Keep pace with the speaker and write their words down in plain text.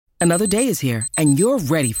Another day is here, and you're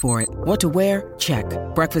ready for it. What to wear? Check.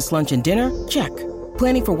 Breakfast, lunch, and dinner? Check.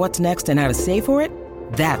 Planning for what's next and how to save for it?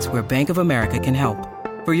 That's where Bank of America can help.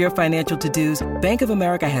 For your financial to-dos, Bank of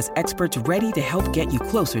America has experts ready to help get you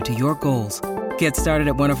closer to your goals. Get started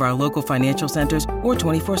at one of our local financial centers or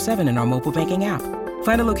 24/7 in our mobile banking app.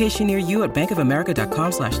 Find a location near you at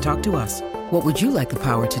bankofamerica.com/talktous. What would you like the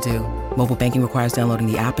power to do? Mobile banking requires downloading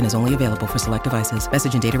the app and is only available for select devices.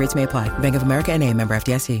 Message and data rates may apply. Bank of America N.A., member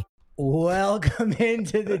FDIC. Welcome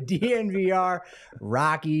into the DNVR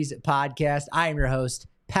Rockies podcast. I am your host,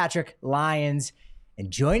 Patrick Lyons. And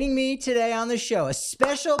joining me today on the show, a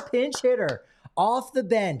special pinch hitter off the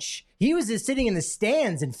bench. He was just sitting in the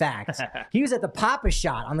stands, in fact. He was at the Papa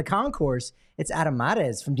Shot on the concourse. It's Adam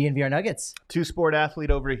Mares from DNVR Nuggets. Two-sport athlete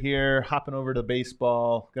over here, hopping over to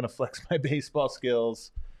baseball, going to flex my baseball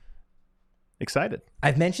skills. Excited.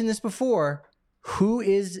 I've mentioned this before. Who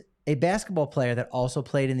is a basketball player that also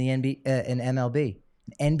played in the MLB?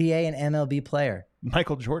 An NBA and MLB player.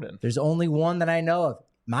 Michael Jordan. There's only one that I know of.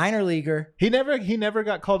 Minor leaguer. He never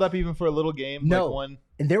got called up even for a little game. No. Like one.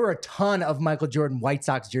 And there were a ton of Michael Jordan White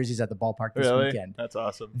Sox jerseys at the ballpark this weekend. That's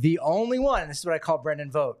awesome. The only one, and this is what I call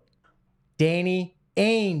Brendan Vogt, Danny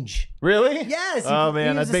Ainge. Really? Yes. Oh,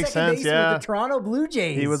 man, that makes sense. Yeah. With the Toronto Blue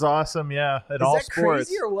Jays. He was awesome, yeah, at all sports. Is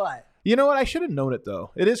that crazy or what? You know what? I should have known it, though.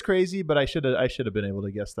 It is crazy, but I should have been able to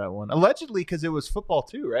guess that one. Allegedly, because it was football,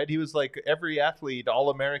 too, right? He was like every athlete,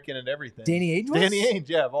 All-American and everything. Danny Ainge was? Danny Ainge,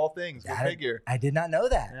 yeah, of all things. Go figure. I did not know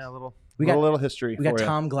that. Yeah, a little history. We got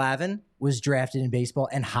Tom Glavine was drafted in baseball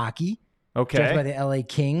and hockey. Okay. Drafted by the LA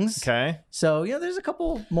Kings. Okay. So, there's a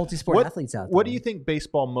couple multi-sport athletes out there. What do you think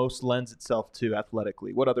baseball most lends itself to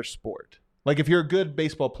athletically? What other sport? Like, if you're a good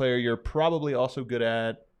baseball player, you're probably also good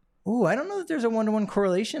at... Ooh, I don't know that there's a one-to-one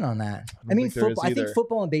correlation on that. I think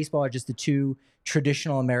football and baseball are just the two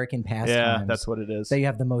traditional American pastimes. Yeah, that's what it is. That you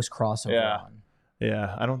have the most crossover on.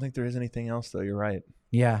 Yeah, I don't think there is anything else, though. You're right.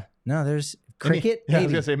 Yeah. No, there's cricket. I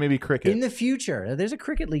was going to say maybe cricket. In the future, there's a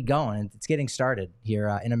cricket league going. It's getting started here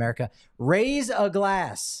in America. Raise a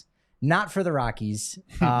glass. Not for the Rockies.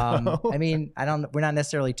 No. We're not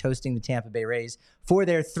necessarily toasting the Tampa Bay Rays for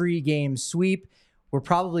their 3-game sweep. We're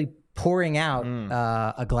probably pouring out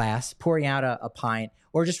a glass, pouring out a pint,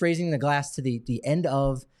 or just raising the glass to the end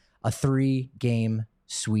of a 3-game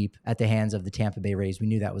sweep at the hands of the Tampa Bay Rays. We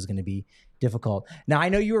knew that was going to be difficult. Now, I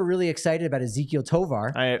know you were really excited about Ezequiel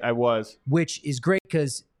Tovar. I was. Which is great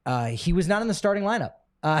because he was not in the starting lineup.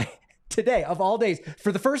 Today, of all days,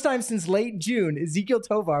 for the first time since late June, Ezequiel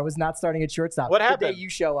Tovar was not starting at shortstop. What happened? The day you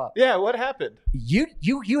show up. Yeah, what happened? You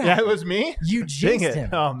Yeah, it was me? You jinxed him.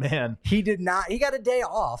 Oh, man. He did not. He got a day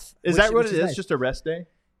off. Is that what it is? Nice. Just a rest day?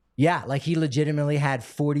 Yeah, like he legitimately had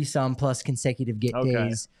 40-some plus consecutive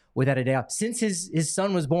days without a day off. Since his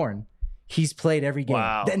son was born, he's played every game.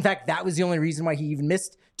 Wow. In fact, that was the only reason why he even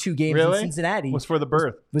missed 2 games in Cincinnati. Was for the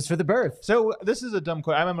birth. Was for the birth. So this is a dumb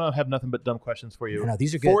question. I'm going to have nothing but dumb questions for you. No,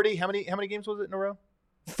 these are good. 40, how many games was it in a row?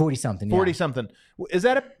 40-something, 40-something. Is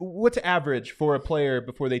that what's average for a player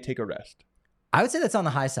before they take a rest? I would say that's on the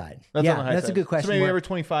high side. That's on the high that's side. a good question. So maybe every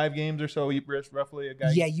 25 games or so, you rest roughly a guy?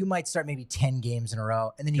 Yeah, you might start maybe 10 games in a row,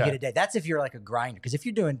 and then you get a day. That's if you're like a grinder. Because if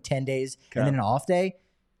you're doing 10 days and then an off day,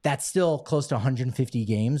 that's still close to 150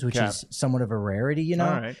 games, which is somewhat of a rarity, All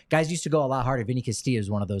right. Guys used to go a lot harder. Vinny Castilla is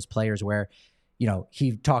one of those players where,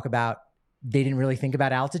 he'd talk about they didn't really think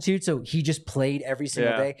about altitude, so he just played every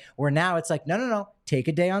single day. Where now it's like, no. Take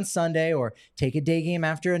a day on Sunday or take a day game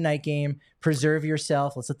after a night game. Preserve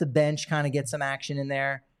yourself. Let's let the bench kind of get some action in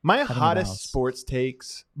there. My hottest sports take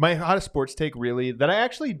really that I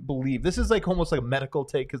actually believe, this is like almost like a medical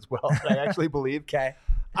take as well, that I actually believe. Okay.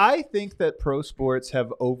 I think that pro sports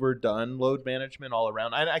have overdone load management all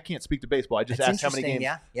around. I can't speak to baseball. I just asked how many games.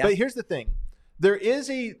 Yeah. But here's the thing. There is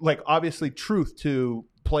obviously truth to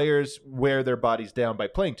players wear their bodies down by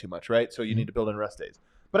playing too much, right? So you need to build in rest days.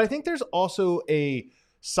 But I think there's also a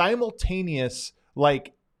simultaneous,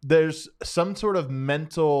 there's some sort of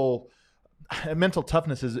mental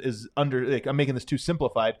toughness is under, I'm making this too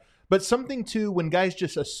simplified, but something to when guys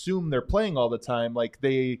just assume they're playing all the time,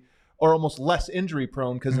 they are almost less injury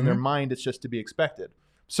prone because in their mind it's just to be expected.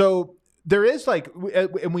 So there is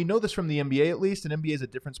and we know this from the NBA at least, and NBA is a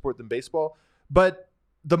different sport than baseball, but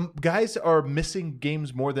the guys are missing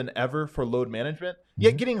games more than ever for load management,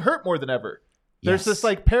 yet getting hurt more than ever. There's this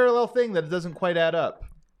parallel thing that doesn't quite add up.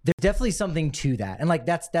 There's definitely something to that. And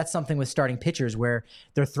that's something with starting pitchers where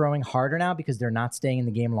they're throwing harder now because they're not staying in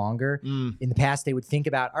the game longer. In the past, they would think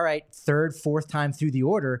about, all right, 3rd, 4th time through the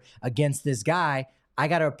order against this guy, I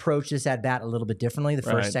got to approach this at bat a little bit differently the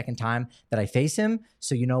first, second time that I face him.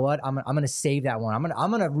 So you know what? I'm going to save that one. I'm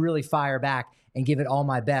going to really fire back and give it all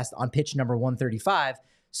my best on pitch number 135.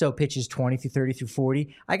 So pitches 20 through 30 through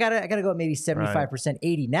 40. I gotta go at maybe 75%,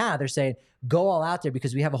 80. Now they're saying go all out there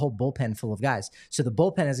because we have a whole bullpen full of guys. So the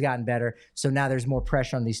bullpen has gotten better. So now there's more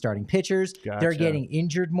pressure on these starting pitchers. Gotcha. They're getting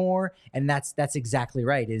injured more, and that's exactly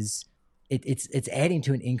right. It's adding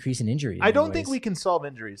to an increase in injuries. I don't think we can solve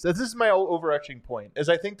injuries. This is my overarching point. Is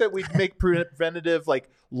I think that we make preventative, like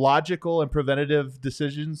logical and preventative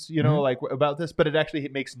decisions, like about this, but it actually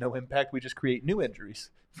makes no impact. We just create new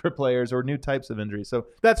injuries for players or new types of injuries. So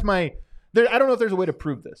that's I don't know if there's a way to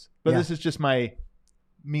prove this, but this is just me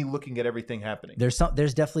looking at everything happening. There's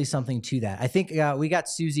definitely something to that. I think we got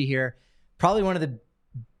Susie here. Probably one of the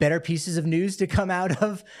better pieces of news to come out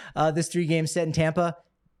of this 3-game set in Tampa.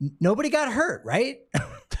 Nobody got hurt, right?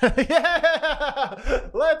 Yeah,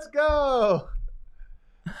 let's go.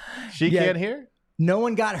 She can't hear? No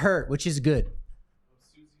one got hurt, which is good.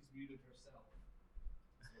 Susie's muted herself.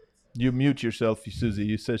 You mute yourself, Susie.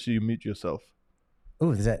 You said you mute yourself.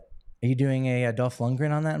 Oh, are you doing a Dolph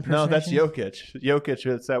Lundgren on that impersonation? No, that's Jokic.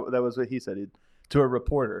 Jokic, that was what he said to a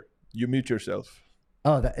reporter. You mute yourself.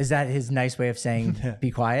 Oh, is that his nice way of saying be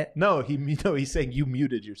quiet? No, he's saying you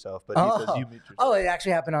muted yourself, but he says you mute yourself. Oh, it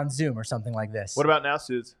actually happened on Zoom or something like this. What about now,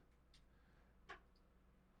 Suze?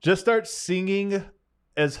 Just start singing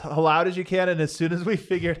as loud as you can, and as soon as we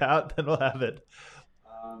figure it out, then we'll have it.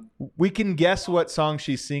 We can guess what song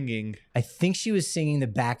she's singing. I think she was singing the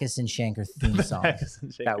Backus and Shanker theme song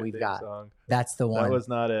that we've got. Song. That's the one. That was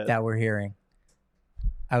not it. That we're hearing.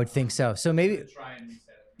 I would think so. So maybe.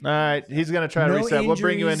 All right, he's going to try to reset. Injuries, we'll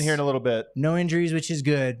bring you in here in a little bit. No injuries, which is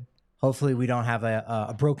good. Hopefully we don't have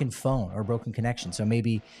a broken phone or broken connection. So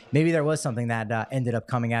maybe there was something that ended up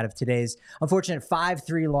coming out of today's unfortunate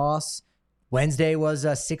 5-3 loss. Wednesday was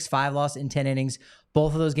a 6-5 loss in 10 innings.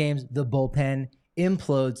 Both of those games, the bullpen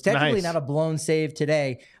implodes. Technically not a blown save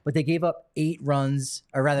today, but they gave up 8 runs,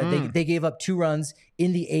 or rather they gave up 2 runs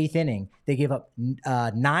in the 8th inning. They gave up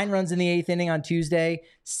 9 runs in the 8th inning on Tuesday,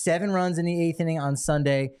 7 runs in the 8th inning on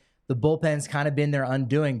Sunday. The bullpen's kind of been their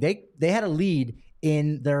undoing. They had a lead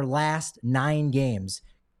in their last 9 games,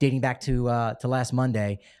 dating back to last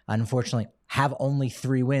Monday. Unfortunately, have only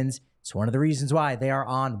 3 wins. It's one of the reasons why they are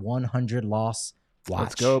on 100 loss watch.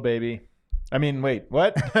 Let's go, baby. I mean, wait,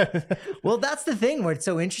 what? Well, that's the thing where it's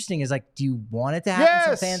so interesting is like, do you want it to happen?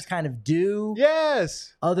 Yes. Some fans kind of do.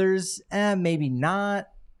 Yes. Others, maybe not.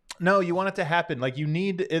 No, you want it to happen. Like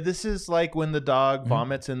this is like when the dog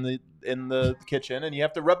vomits in the kitchen and you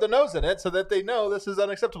have to rub the nose in it so that they know this is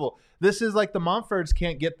unacceptable. This is like the Montforts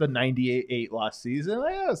can't get the 98 loss season.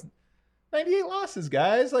 Like, yeah, 98 losses,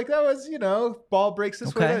 guys. Like that was, ball breaks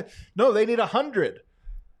this way. No, they need 100.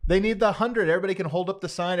 They need the 100. Everybody can hold up the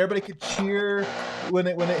sign. Everybody can cheer when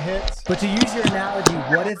it hits. But to use your analogy,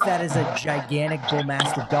 what if that is a gigantic bull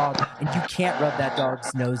mastiff dog and you can't rub that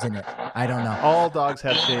dog's nose in it? I don't know. All dogs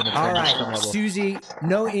have shame. All right, Susie,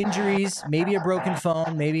 no injuries, maybe a broken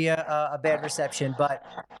phone, maybe a bad reception, but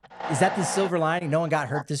is that the silver lining? No one got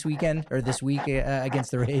hurt this weekend or this week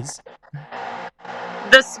against the Rays?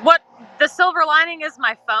 The silver lining is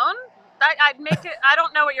my phone? I'd make it. I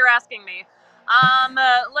don't know what you're asking me.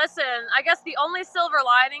 Listen, I guess the only silver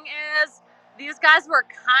lining is these guys were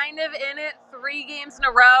kind of in it 3 games in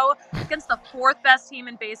a row against the 4th best team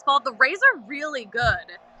in baseball. The Rays are really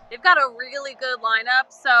good. They've got a really good lineup.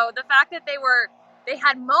 So the fact that they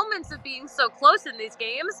had moments of being so close in these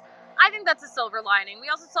games, I think that's a silver lining. We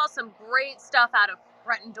also saw some great stuff out of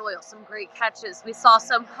Brenton Doyle, some great catches. We saw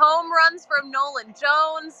some home runs from Nolan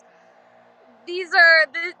Jones. These are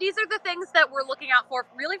the things that we're looking out for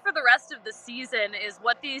really for the rest of the season is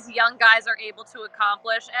what these young guys are able to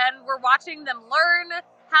accomplish. And we're watching them learn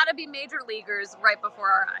how to be major leaguers right before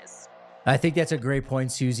our eyes. I think that's a great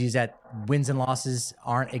point, Susie, is that wins and losses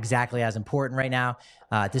aren't exactly as important right now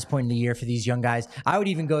at this point in the year for these young guys. I would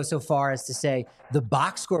even go so far as to say the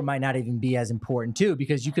box score might not even be as important too,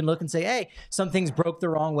 because you can look and say, hey, some things broke the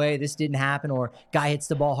wrong way. This didn't happen. Or guy hits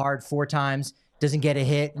the ball hard 4 times. Doesn't get a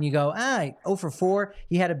hit, and you go, 0 for 4,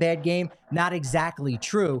 he had a bad game. Not exactly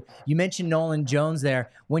true. You mentioned Nolan Jones there.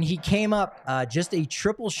 When he came up just a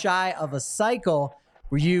triple shy of a cycle,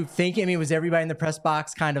 were you thinking, was everybody in the press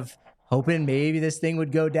box kind of hoping maybe this thing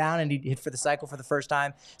would go down and he'd hit for the cycle for the first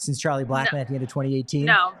time since Charlie Blackmon at the end of 2018?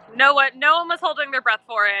 No one was holding their breath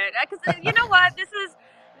for it. Because you know what?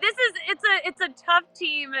 It's a tough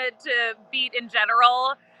team to beat in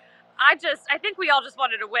general. I think we all just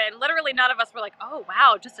wanted to win. Literally, none of us were like, oh,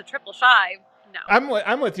 wow, just a triple shy. No.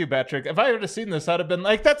 I'm with you, Patrick. If I would have seen this, I'd have been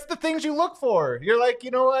like, that's the things you look for. You're like, you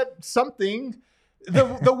know what? Something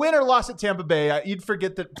the win or loss at Tampa Bay, you'd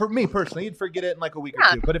forget that. For me personally, you'd forget it in like a week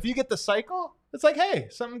or two. But if you get the cycle, it's like, hey,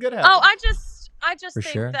 something good happened. Oh, I just For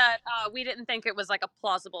think sure. that we didn't think it was like a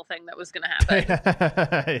plausible thing that was going to happen.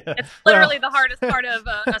 Yeah. It's literally the hardest part of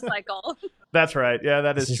a cycle. That's right. Yeah,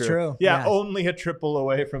 that This is is true. true. Yeah, Yes. only a triple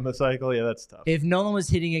away from the cycle. Yeah, that's tough. If Nolan was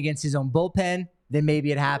hitting against his own bullpen, then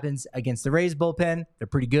maybe it happens against the Rays bullpen. They're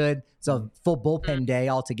pretty good. It's a full bullpen day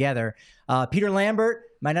altogether. Peter Lambert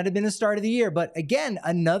might not have been the start of the year, but again,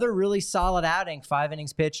 another really solid outing. 5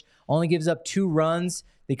 innings pitched, only gives up 2 runs.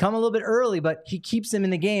 They come a little bit early, but he keeps them in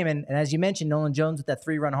the game. And as you mentioned, Nolan Jones with that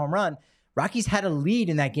 3-run home run, Rockies had a lead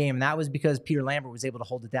in that game, and that was because Peter Lambert was able to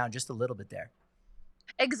hold it down just a little bit there.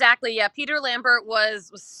 Exactly. Yeah. Peter Lambert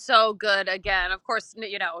was so good again. Of course,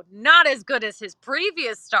 not as good as his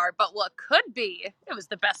previous start, but what could be. It was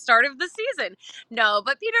the best start of the season. No,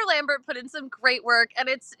 but Peter Lambert put in some great work, and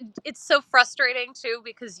it's so frustrating too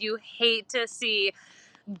because you hate to see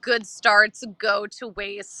good starts go to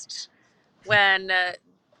waste when the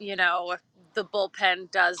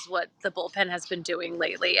bullpen does what the bullpen has been doing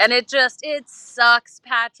lately. And it sucks,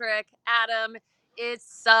 Patrick, Adam. It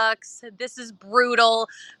sucks. This is brutal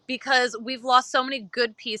because we've lost so many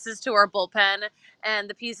good pieces to our bullpen, and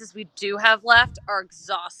the pieces we do have left are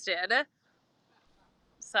exhausted.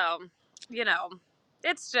 So,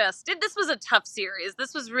 this was a tough series.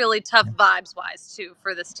 This was really tough vibes-wise, too,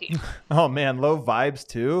 for this team. Oh, man, low vibes,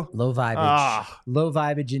 too? Low vibage. Low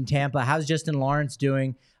vibage in Tampa. How's Justin Lawrence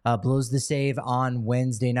doing? Blows the save on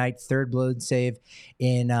Wednesday night. 3rd blowed save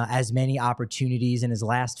in as many opportunities in his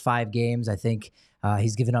last 5 games. I think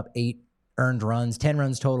he's given up 8 earned runs, 10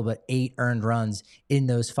 runs total, but 8 earned runs in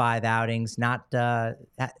those 5 outings. Not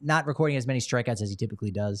recording as many strikeouts as he typically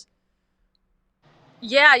does.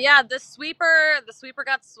 Yeah. The sweeper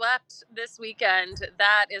got swept this weekend.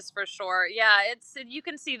 That is for sure. Yeah, you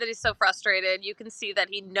can see that he's so frustrated. You can see that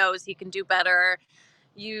he knows he can do better.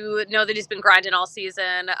 You know that he's been grinding all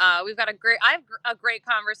season. I have a great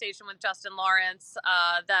conversation with Justin Lawrence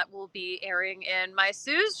that will be airing in my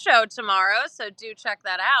Sue's show tomorrow. So do check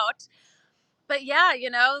that out. But yeah,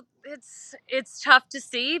 it's tough to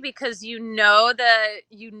see because he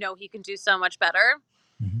can do so much better.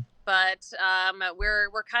 Mm-hmm. But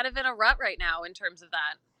we're kind of in a rut right now in terms of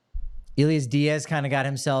that. Elias Diaz kind of got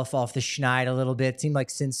himself off the schneid a little bit. It seemed like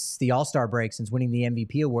since the All-Star break, since winning the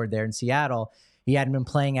MVP award there in Seattle, he hadn't been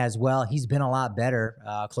playing as well. He's been a lot better,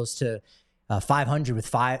 close to 500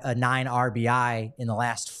 with 9 RBI in the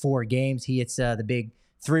last 4 games. He hits the big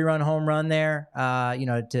 3-run home run there,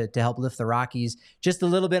 to help lift the Rockies just a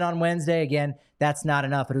little bit on Wednesday. Again, that's not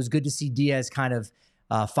enough, but it was good to see Diaz kind of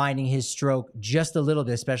finding his stroke just a little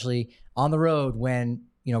bit, especially on the road when,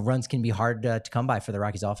 runs can be hard to come by for the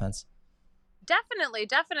Rockies offense.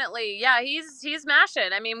 Definitely. Yeah, he's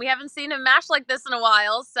mashing. I mean, we haven't seen him mash like this in a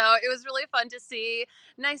while, so it was really fun to see.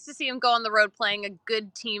 Nice to see him go on the road playing a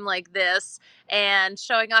good team like this and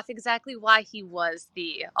showing off exactly why he was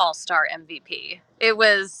the All-Star MVP. It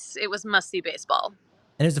was must-see baseball.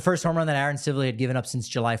 And it was the first home run that Aaron Civil had given up since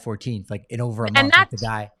July 14th, like in over a month with the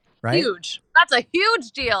guy, right? Huge. That's a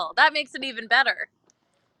huge deal. That makes it even better.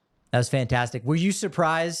 That was fantastic. Were you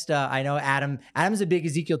surprised? I know Adam's a big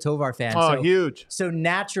Ezekiel Tovar fan. Oh, huge. So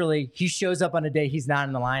naturally, he shows up on a day he's not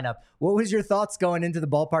in the lineup. What was your thoughts going into the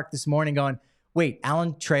ballpark this morning going, wait,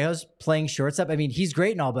 Alan Trejo's playing shortstop? I mean, he's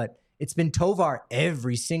great and all, but it's been Tovar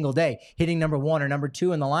every single day, hitting number 1 or number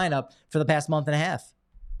 2 in the lineup for the past month and a half.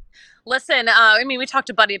 Listen, we talked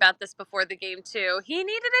to Buddy about this before the game, too. He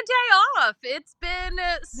needed a day off. It's been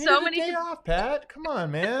so many days off, Pat. Come on,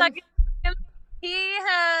 man.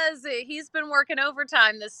 He's been working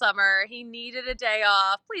overtime this summer. He needed a day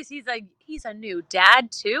off. Please, he's a new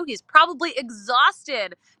dad too. He's probably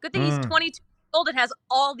exhausted. Good thing he's 22 years old and has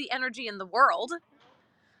all the energy in the world.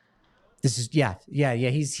 This is yeah.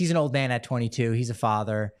 He's an old man at 22. He's a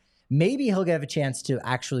father. Maybe he'll get a chance to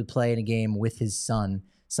actually play in a game with his son.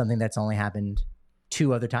 Something that's only happened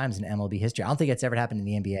 2 other times in MLB history. I don't think it's ever happened in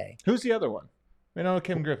the NBA. Who's the other one? We know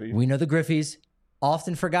Kim Griffey. We know the Griffeys.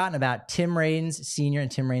 Often forgotten about Tim Raines Sr.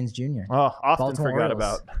 and Tim Raines Jr. Oh, often Baltimore forgot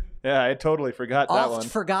Orioles. about. Yeah, I totally forgot that one.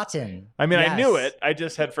 Forgotten. I mean, Yes. I knew it. I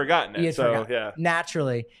just had forgotten it. Yeah.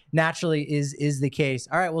 Naturally is the case.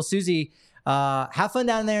 All right. Well, Susie, have fun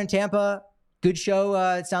down there in Tampa. Good show.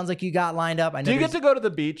 It sounds like you got lined up. I know. Do you get to go to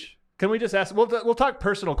the beach? Can we just ask? We'll talk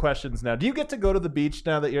personal questions now. Do you get to go to the beach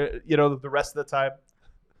now that you're, the rest of the time?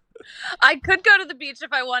 I could go to the beach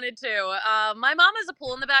if I wanted to. My mom has a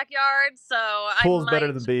pool in the backyard, so Pool's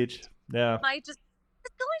better than beach. Yeah. Might just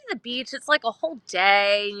going to the beach, it's like a whole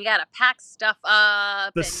day. And you got to pack stuff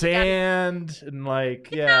up. The and sand and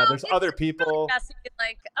there's it's other just people. Really messy.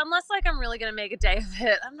 Like, unless like I'm really going to make a day of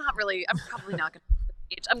it, I'm probably not going to go to the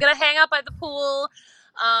beach. I'm going to hang out by the pool.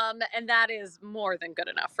 And that is more than good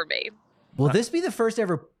enough for me. Will this be the first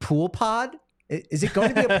ever pool pod? Is it going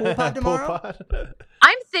to be a pool pod tomorrow? Pool pod?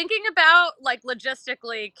 I'm thinking about, like,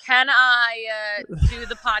 logistically, can I do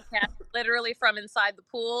the podcast literally from inside the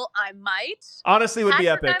pool? I might. Honestly, would be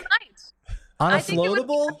Patrick, epic. I might. On a I think it would be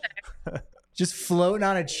floatable? epic. Just floating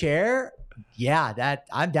on a chair? Yeah,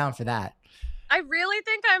 I'm down for that. I really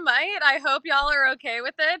think I might. I hope y'all are okay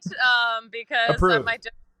with it, because Approved. I might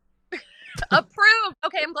just approve.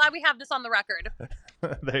 Okay, I'm glad we have this on the record.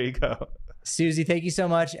 There you go. Susie, thank you so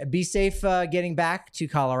much. Be safe getting back to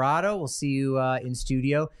Colorado. We'll see you in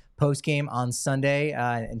studio post-game on Sunday.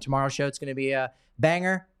 And tomorrow's show, it's going to be a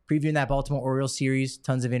banger, previewing that Baltimore Orioles series.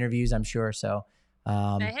 Tons of interviews, I'm sure. So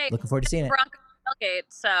looking forward to seeing it. Broncos tailgate,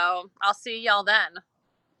 so I'll see y'all then.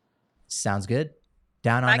 Sounds good.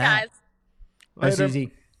 Down on Bye, that. guys. Bye, Later.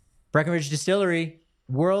 Susie. Breckenridge Distillery,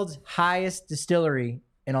 world's highest distillery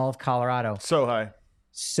in all of Colorado. So high.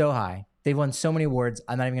 So high. They've won so many awards.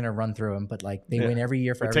 I'm not even going to run through them, but like they win every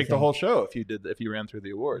year for We'd everything. take the whole show if you ran through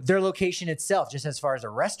the awards. Their location itself, just as far as a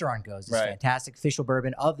restaurant goes, is Right. fantastic. Official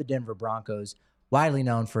bourbon of the Denver Broncos, widely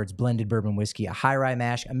known for its blended bourbon whiskey, a high rye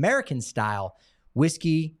mash, American style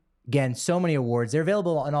whiskey. Again, so many awards. They're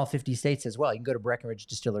available in all 50 states as well. You can go to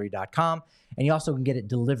BreckenridgeDistillery.com, and you also can get it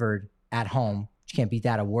delivered at home. You can't beat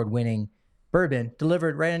that award-winning bourbon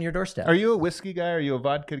delivered right on your doorstep. Are you a whiskey guy? Are you a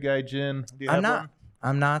vodka guy, gin? Do you I'm have not. one?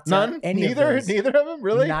 I'm not. None? Any Neither? of those. Neither of them?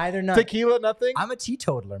 Really? Neither. None. Tequila, nothing? I'm a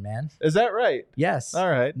teetotaler, man. Is that right? Yes. All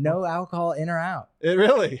right. No alcohol in or out. It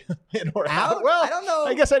really? In or Out? Well, I don't know.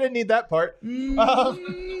 I guess I didn't need that part.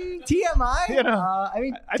 TMI. You know, I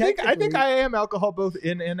mean, I think technically- I am alcohol both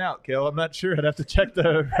in and out, Kale. I'm not sure. I'd have to check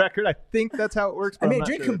the record. I think that's how it works. But I mean, I'm I not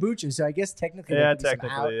drink sure. kombucha, so I guess technically Yeah, there could be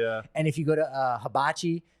some out. technically, yeah. And if you go to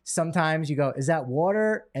hibachi, sometimes you go, "Is that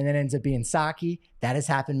water?" And then it ends up being sake. That has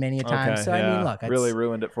happened many a time. Okay, So I mean, yeah. look, really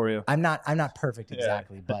ruined it for you. I'm not perfect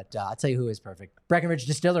exactly, but I'll tell you who is perfect. Breckenridge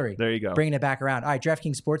Distillery. There you go. Bringing it back around. All right,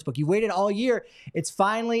 DraftKings Sportsbook. You waited all year. It's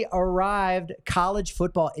finally arrived. College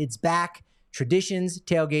football. It's back. Traditions,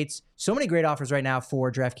 tailgates, so many great offers right now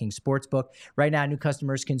for DraftKings Sportsbook. Right now, new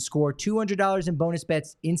customers can score $200 in bonus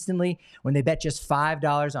bets instantly when they bet just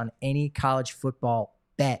 $5 on any college football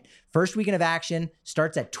bet. First weekend of action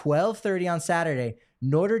starts at 12:30 on Saturday.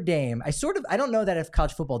 Notre Dame. I don't know that if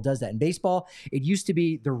college football does that. In baseball, it used to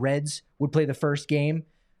be the Reds would play the first game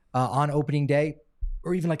on opening day,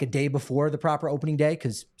 or even like a day before the proper opening day,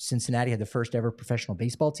 because Cincinnati had the first ever professional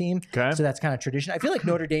baseball team. Okay. So that's kind of tradition. I feel like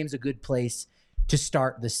Notre Dame's a good place to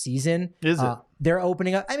start the season. Is it? They're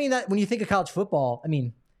opening up. I mean, when you think of college football, I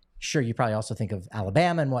mean, sure, you probably also think of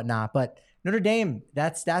Alabama and whatnot, but Notre Dame,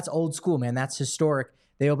 that's old school, man. That's historic.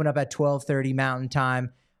 They open up at 12:30 Mountain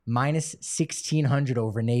Time, minus 1,600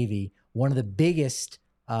 over Navy. One of the biggest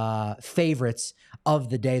favorites of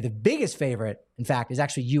the day. The biggest favorite, in fact, is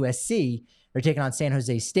actually USC. They're taking on San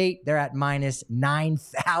Jose State. They're at minus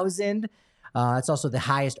 9,000. That's also the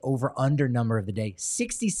highest over-under number of the day.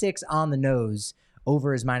 66 on the nose.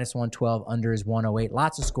 Over is minus 112. Under is 108.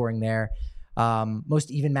 Lots of scoring there.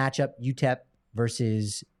 Most even matchup, UTEP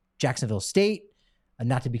versus Jacksonville State.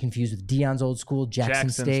 Not to be confused with Dion's old school, Jackson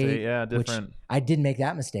State. Yeah, which different. I didn't make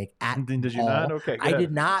that mistake at Did you all. not? Okay, I good.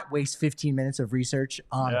 did not waste 15 minutes of research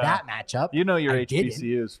on Yeah. that matchup. You know your I didn't.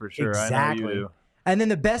 HBCUs for sure. I Exactly. know you do. And then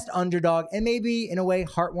the best underdog, and maybe in a way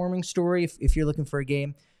heartwarming story if you're looking for a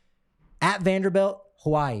game. At Vanderbilt,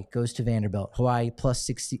 Hawaii goes to Vanderbilt. Hawaii plus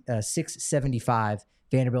 675.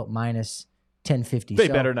 Vanderbilt minus 1050. They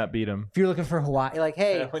So better not beat them. if you're looking for Hawaii, like,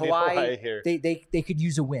 hey, Yeah, we need Hawaii, Hawaii here. they could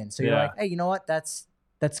use a win. So you're Yeah. like, hey, you know what? That's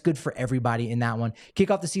good for everybody in that one.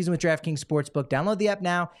 Kick off the season with DraftKings Sportsbook. Download the app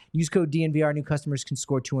now. Use code DNVR. New customers can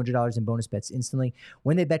score $200 in bonus bets instantly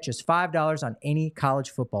when they bet just $5 on any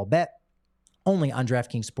college football bet. Only on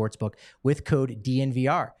DraftKings Sportsbook with code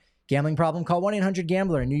DNVR. Gambling problem? Call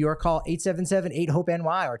 1-800-GAMBLER. In New York, call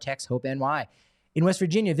 877-8-HOPE-NY or text HOPE-NY. In West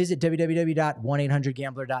Virginia, visit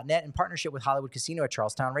www.1800gambler.net in partnership with Hollywood Casino at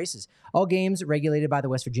Charlestown Races. All games regulated by the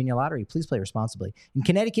West Virginia Lottery. Please play responsibly. In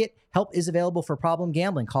Connecticut, help is available for problem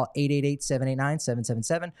gambling. Call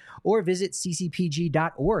 888-789-777 or visit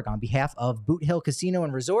ccpg.org on behalf of Boot Hill Casino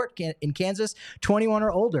and Resort in Kansas, 21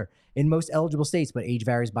 or older in most eligible states, but age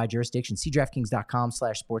varies by jurisdiction. See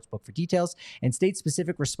DraftKings.com/sportsbook for details and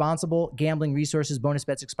state-specific responsible gambling resources. Bonus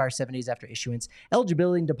bets expire 7 days after issuance.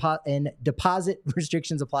 Eligibility and deposit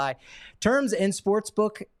restrictions apply. Terms and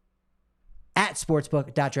sportsbook at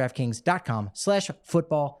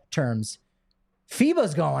sportsbook.draftkings.com/football terms.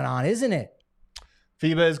 FIBA's going on, isn't it?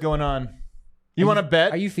 FIBA is going on. You want to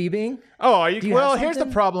bet? Are you FIBAing? Oh, are you? Well, here's the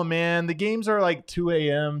something? problem, man. The games are like 2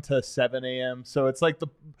 a.m. to 7 a.m. So it's like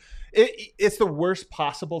it's the worst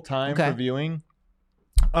possible time for viewing.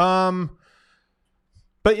 But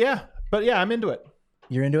yeah, I'm into it.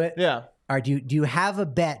 You're into it? Yeah. All right. Do you have a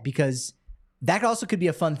bet? Because that also could be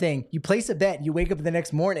a fun thing. You place a bet, you wake up the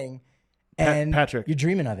next morning, and Patrick, you're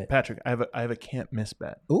dreaming of it. Patrick, I have a can't miss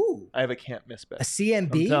bet. Ooh. I have a can't miss bet. A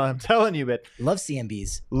CMB? I'm telling you, but Love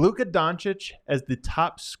CMBs. Luka Doncic as the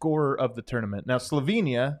top scorer of the tournament. Now,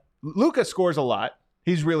 Slovenia, Luka scores a lot.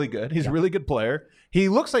 He's really good. He's a really good player. He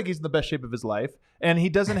looks like he's in the best shape of his life, and he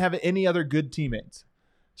doesn't have any other good teammates.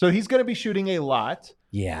 So he's going to be shooting a lot.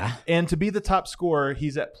 Yeah. And to be the top scorer,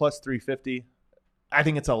 he's at plus 350. I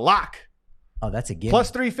think it's a lock. Oh, that's a gimme.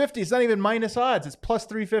 Plus 350. It's not even minus odds. It's plus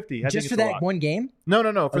 350. Just for that one game? No.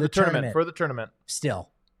 For the the tournament. tournament? For the tournament. Still.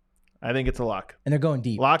 I think it's a lock. And they're going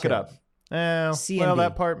deep. Lock too. it up. Well, CMB.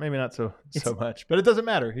 that part, maybe not so much. But it doesn't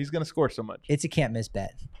matter. He's going to score so much. It's a can't miss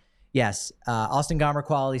bet. Yes. Austin Gomer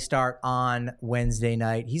quality start on Wednesday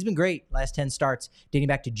night. He's been great. Last 10 starts dating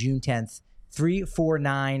back to June 10th.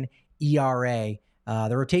 3.49 ERA.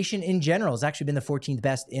 The rotation in general has actually been the 14th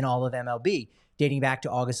best in all of MLB. Dating back to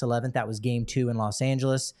August 11th, that was game 2 in Los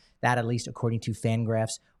Angeles. That, at least according to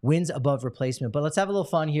Fangraphs, wins above replacement. But let's have a little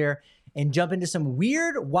fun here and jump into some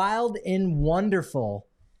weird, wild, and wonderful.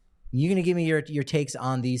 You're going to give me your takes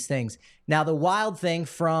on these things. Now, the wild thing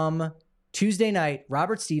from Tuesday night,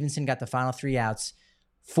 Robert Stevenson got the final 3 outs.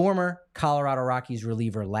 Former Colorado Rockies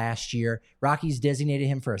reliever last year. Rockies designated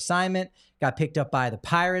him for assignment, got picked up by the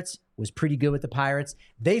Pirates, was pretty good with the Pirates.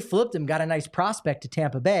 They flipped him, got a nice prospect to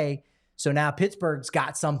Tampa Bay. So now Pittsburgh's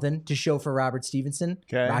got something to show for Robert Stevenson.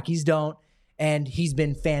 Okay. Rockies don't. And he's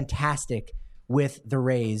been fantastic with the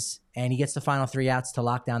Rays. And he gets the final 3 outs to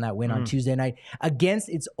lock down that win on Tuesday night against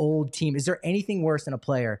its old team. Is there anything worse than a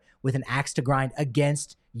player with an axe to grind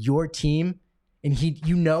against your team? And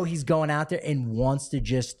he's going out there and wants to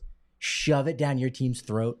just shove it down your team's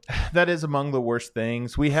throat. That is among the worst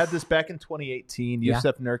things. We had this back in 2018.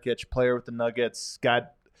 Yusef Nurkic, player with the Nuggets,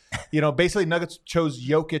 got... basically Nuggets chose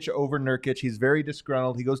Jokic over Nurkic. He's very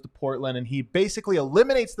disgruntled. He goes to Portland, and he basically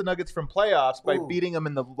eliminates the Nuggets from playoffs by beating them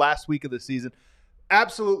in the last week of the season.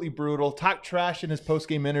 Absolutely brutal. Talk trash in his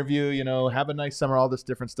post-game interview, have a nice summer, all this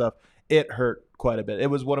different stuff. It hurt quite a bit. It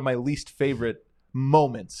was one of my least favorite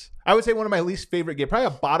moments. I would say one of my least favorite games. Probably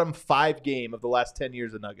a bottom 5 game of the last 10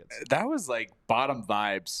 years of Nuggets. That was like bottom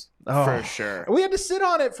vibes for sure. We had to sit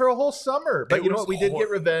on it for a whole summer. But you know what? We did get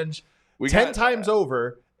revenge 10 times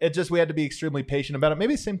over. It just, we had to be extremely patient about it.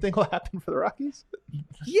 Maybe the same thing will happen for the Rockies.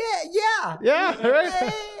 Yeah.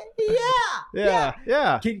 Right?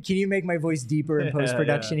 Yeah. Can you make my voice deeper in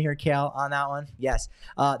post-production here, Cal, on that one? Yes.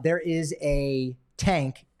 There is a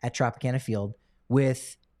tank at Tropicana Field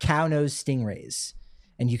with cow nose stingrays,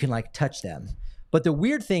 and you can touch them. But the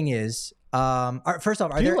weird thing is, first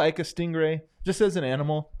off, do you like a stingray just as an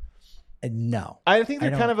animal? No, I think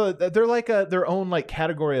they're they're like their own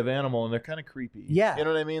category of animal, and they're kind of creepy. Yeah, you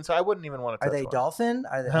know what I mean. So I wouldn't even want to touch Are they one. dolphin?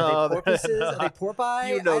 Are they porpoises? Are they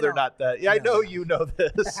porpoise? They're not that. Yeah, I know you know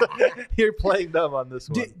this. You're playing them on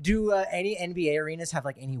this one. Do any NBA arenas have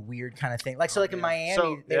any weird kind of thing? In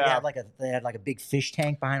Miami, they had a big fish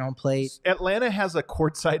tank behind home plate. Atlanta has a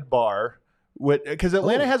courtside bar. Because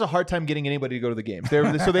Atlanta has a hard time getting anybody to go to the games.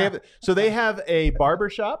 They have a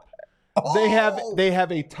barber shop. Oh. They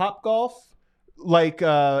have a Top Golf.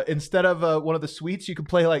 Instead of one of the suites, you can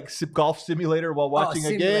play golf simulator while watching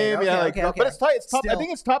a game. Okay. But it's Top. I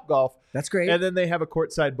think it's Top Golf. That's great. And then they have a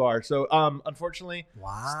courtside bar. So unfortunately,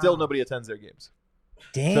 still nobody attends their games.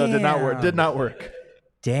 Damn. So it did not work.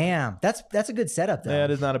 Damn. That's a good setup though. Yeah,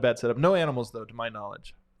 it is not a bad setup. No animals though, to my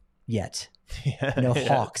knowledge. Yet. No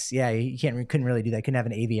hawks. Yeah, you couldn't really do that. Couldn't have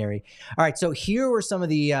an aviary. All right, so here were some of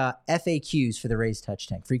the FAQs for the Rays Touch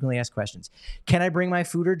Tank. Frequently asked questions. Can I bring my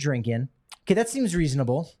food or drink in? Okay, that seems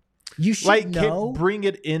reasonable. You should know. Bring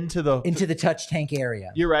it into the touch tank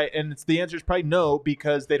area. You're right, and the answer is probably no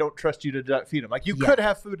because they don't trust you to feed them. You could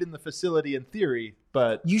have food in the facility in theory,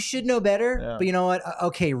 but you should know better. Yeah. But you know what?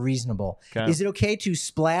 Okay, reasonable. Okay. Is it okay to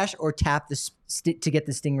splash or tap to get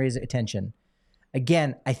the stingray's attention?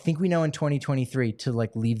 Again, I think we know in 2023 to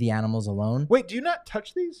leave the animals alone. Wait, do you not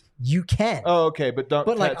touch these? You can. Oh, okay, but don't.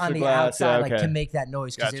 But touch on the glass. outside, yeah, okay. to make that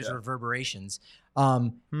noise because there's reverberations.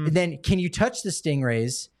 Then can you touch the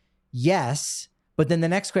stingrays? Yes, but then the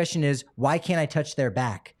next question is why can't I touch their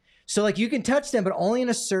back? So you can touch them, but only in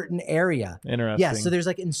a certain area. Interesting. Yeah. So there's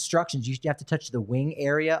instructions. You have to touch the wing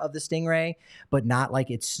area of the stingray, but not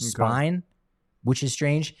its spine. which is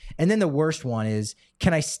strange. And then the worst one is,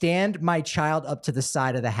 can I stand my child up to the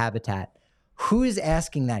side of the habitat? Who is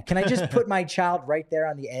asking that? Can I just put my child right there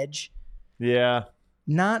on the edge? Yeah.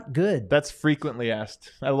 Not good. That's frequently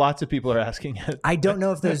asked. Lots of people are asking it. I don't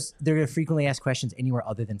know if they're going to frequently asked questions anywhere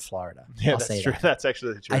other than Florida. Yeah, I'll that's say true. that. That's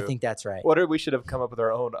actually true. I think that's right. We should have come up with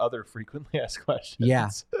our own other frequently asked questions. Yeah.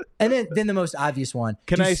 And then the most obvious one.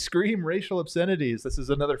 Can I scream racial obscenities? This is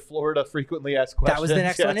another Florida frequently asked question. That was the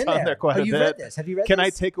next one in there. You've read this. Have you read this? Can I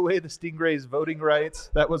take away the Stingrays' voting rights?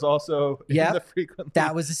 That was also in the frequently.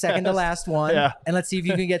 That was the second to last one. Yeah. And let's see if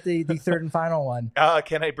you can get the third and final one.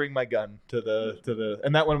 Can I bring my gun to the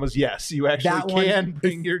and that one was yes. You actually can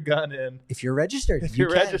bring your gun in. If you're registered. If you're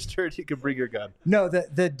registered, you can bring your gun. No,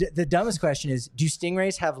 the dumbest question is, do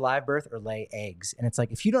stingrays have live birth or lay eggs? And it's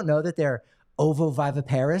like, if you don't know that they're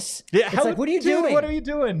ovoviviparous, it's like, what are you doing? What are you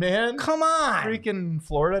doing, man? Come on. Freaking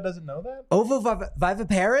Florida doesn't know that?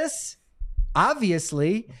 Ovoviviparous?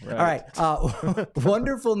 Obviously. Right. All right.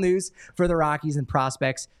 Wonderful news for the Rockies and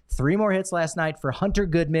prospects. 3 more hits last night for Hunter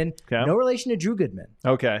Goodman. Okay. No relation to Drew Goodman.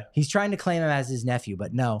 Okay. He's trying to claim him as his nephew,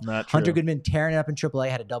 but no. Not true. Hunter Goodman tearing it up in AAA,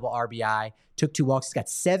 had a double RBI, took 2 walks. He's got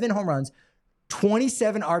 7 home runs,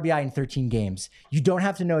 27 RBI in 13 games. You don't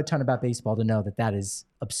have to know a ton about baseball to know that is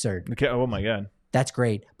absurd. Okay. Oh, my God. That's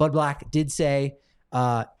great. Bud Black did say...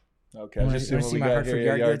 Okay. Wanna see my Hartford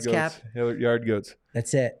Yard Goats cap? Yard Goats.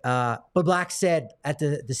 That's it. But Black said at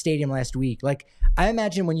the stadium last week, like, I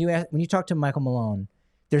imagine when you talk to Michael Malone,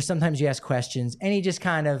 there's sometimes you ask questions and he just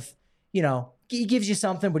kind of, he gives you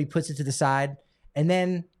something, but he puts it to the side. And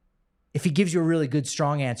then if he gives you a really good,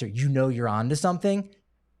 strong answer, you're on to something.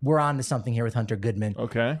 We're on to something here with Hunter Goodman.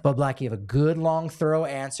 Okay. But Black gave a good, long, thorough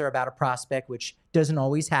answer about a prospect, which doesn't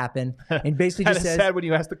always happen. And basically just says... sad when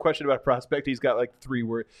you ask the question about prospect, he's got like 3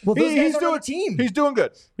 words. Well, those guys are on the team. He's doing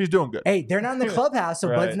good. He's doing good. Hey, they're not in the clubhouse, so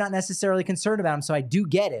Right. Bud's not necessarily concerned about him, so I do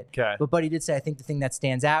get it. Okay. But Buddy did say, I think the thing that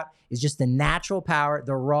stands out is just the natural power,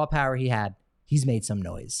 the raw power he had. He's made some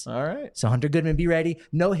noise. All right. So Hunter Goodman, be ready.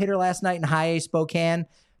 No hitter last night in High A Spokane.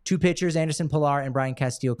 2 pitchers, Anderson Pilar and Brian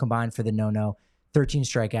Castillo combined for the no-no. 13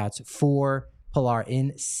 strikeouts for Pilar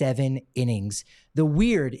in 7 innings. The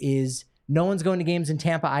weird is no one's going to games in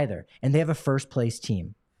Tampa either, and they have a first-place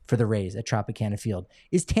team for the Rays at Tropicana Field.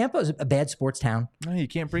 Is Tampa a bad sports town? No, you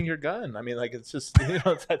can't bring your gun. I mean, like, it's just,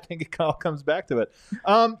 I think it all comes back to it.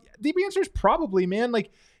 The answer is probably, man.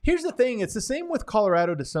 Like, here's the thing. It's the same with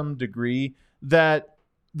Colorado to some degree, that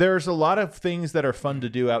there's a lot of things that are fun to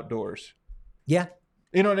do outdoors. Yeah.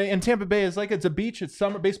 And Tampa Bay is like, it's a beach. It's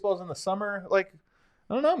summer. Baseball's in the summer. Like,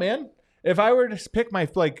 I don't know, man. If I were to pick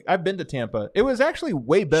I've been to Tampa. It was actually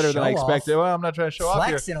way better than I expected. Well, I'm not trying to show off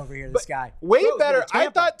here. Flexing over here, this guy. Way better. I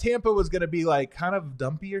thought Tampa was going to be like kind of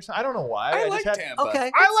dumpy or something. I don't know why. I like Tampa. Okay. I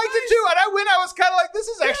liked it too. And I was kind of like, this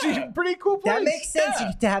is actually a pretty cool place. That makes sense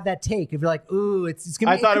to have that take. If you're like, ooh, it's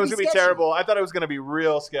going to be I thought it was going to be terrible. I thought it was going to be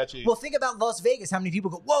real sketchy. Well, think about Las Vegas. How many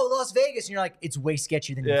people go, whoa, Las Vegas? And you're like, it's way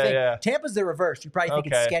sketchier than you think. Yeah. Tampa's the reverse. You probably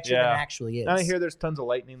think it's sketchier than it actually is. And I hear there's tons of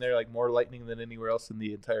lightning there, like more lightning than anywhere else in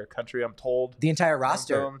the entire country, I'm told. The entire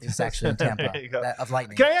roster is actually in Tampa of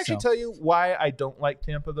lightning. Can I actually tell you why I don't like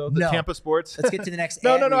Tampa, though? Tampa sports? Let's get to the next.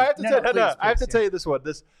 No. I have to tell you this one.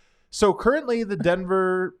 So currently the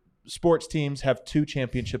Denver sports teams have 2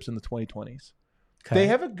 championships in the 2020s. Okay. They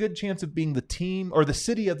have a good chance of being the team or the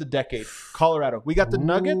city of the decade. Colorado. We got the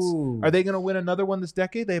Nuggets. Are they going to win another one this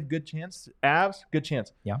decade? They have good chance. Avs, good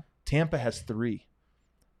chance. Yeah. Tampa has 3.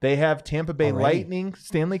 They have Tampa Bay Lightning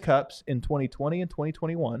Stanley Cups in 2020 and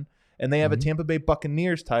 2021. And they have a Tampa Bay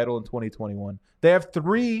Buccaneers title in 2021. They have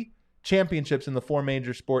 3 championships in the 4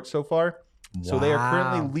 major sports so far. Wow. So they are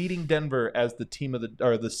currently leading Denver as the team of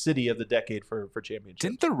the city of the decade for championships.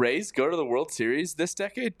 Didn't the Rays go to the World Series this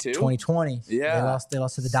decade too? 2020. Yeah. They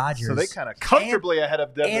lost to the Dodgers. So they kind of comfortably ahead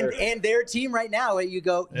of Denver. And their team right now, you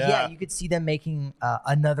go, you could see them making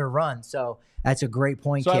another run. So that's a great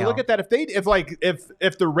point, So Kale. I look at that.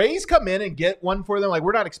 If the Rays come in and get one for them, like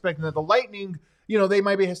we're not expecting that. The Lightning, they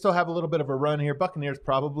might still have a little bit of a run here. Buccaneers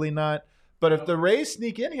probably not. But if the Rays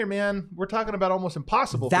sneak in here, man, we're talking about almost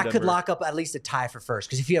impossible. That could lock up at least a tie for first.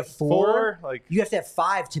 Because if you have 4, you have to have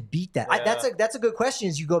 5 to beat that. Yeah. That's a good question.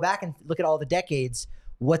 As you go back and look at all the decades,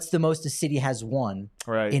 what's the most a city has won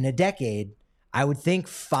in a decade? I would think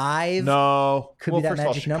 5. No, could be that first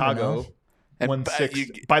magic of all, number. Chicago won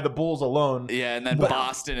 6 by the Bulls alone. Yeah, and then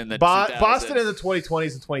Boston in the Boston in the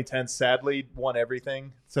 2020s and 2010s sadly won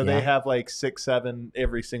everything. So they have 6, 7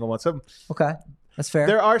 every single one. So okay. That's fair.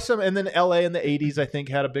 There are some, and then LA in the 80s, I think,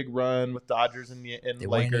 had a big run with Dodgers and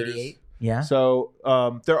Lakers. 88. Yeah. So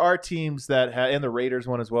there are teams that and the Raiders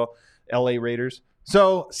won as well, LA Raiders.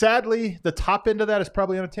 So sadly, the top end of that is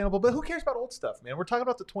probably unattainable. But who cares about old stuff, man? We're talking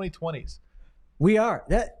about the 2020s. We are.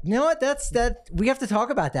 You know what? We have to talk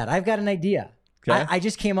about that. I've got an idea. Okay. I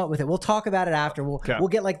just came up with it. We'll talk about it after. We'll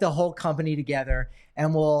get like the whole company together, and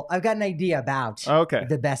I've got an idea about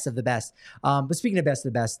the best of the best. But speaking of best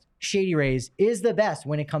of the best, Shady Rays is the best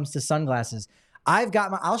when it comes to sunglasses.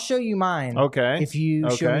 I'll show you mine. Okay. If you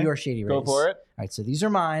show me your Shady Rays. Go for it. All right. So these are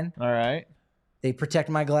mine. All right. They protect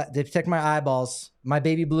my They protect my eyeballs, my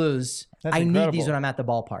baby blues. That's I incredible. need these when I'm at the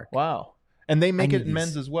ballpark. Wow. And they make it in these.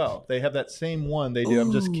 men's as well. They have that same one they do.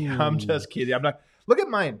 I'm just kidding. I'm not. Look at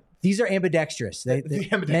mine. These are ambidextrous. They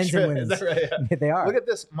men's and women's. Is that right? Yeah. They are. Look at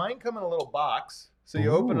this. Mine come in a little box. So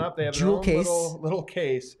you open it up. They have their jewel own case. little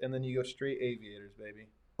case, and then you go straight aviators, baby.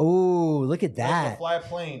 Oh, look at Like that. to fly a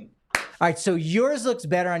plane. All right, so yours looks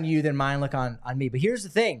better on you than mine look on me. But here's the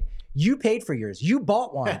thing. You paid for yours. You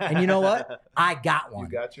bought one. And you know what? I got one.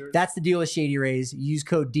 You got yours? That's the deal with Shady Rays. Use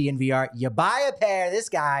code DNVR. You buy a pair, this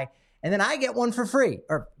guy, and then I get one for free.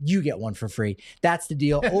 Or you get one for free. That's the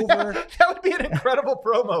deal. That would be an incredible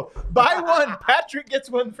promo. Buy one, Patrick gets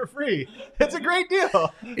one for free. It's a great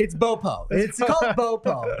deal. It's BOPO. It's called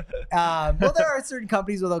BOPO. Well, there are certain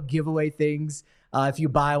companies where they'll give away things if you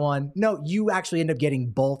buy one. No, you actually end up getting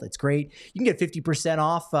both. It's great. You can get 50%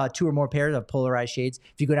 off 2 or more pairs of polarized shades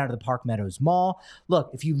if you go down to the Park Meadows Mall. Look,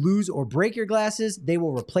 if you lose or break your glasses, they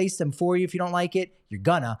will replace them for you. If you don't like it, you're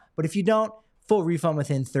gonna. But if you don't, full refund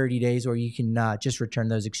within 30 days, or you can just return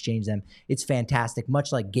those, exchange them. It's fantastic.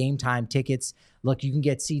 Much like Game Time tickets. Look, you can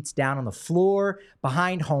get seats down on the floor,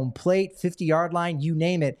 behind home plate, 50-yard line, you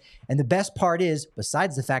name it. And the best part is,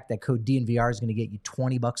 besides the fact that code DNVR is going to get you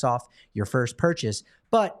 $20 off your first purchase,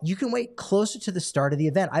 but you can wait closer to the start of the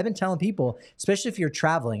event. I've been telling people, especially if you're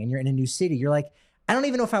traveling and you're in a new city, you're like, I don't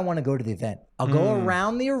even know if I want to go to the event. I'll go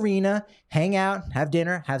around the arena, hang out, have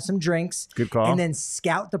dinner, have some drinks. Good call. And then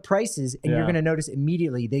scout the prices. And you're going to notice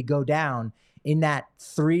immediately they go down in that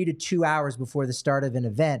 3 to 2 hours before the start of an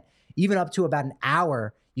event. Even up to about an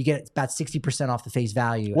hour, you get about 60% off the face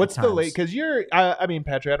value. What's the late? Because I mean,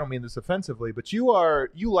 Patrick, I don't mean this offensively, but you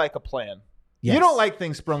like a plan. Yes. You don't like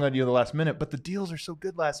things sprung on you at the last minute, but the deals are so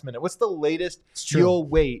good last minute. What's the latest true. you'll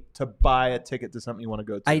wait to buy a ticket to something you want to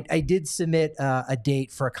go to? I did submit a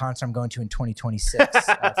date for a concert I'm going to in 2026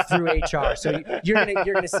 through HR. So you're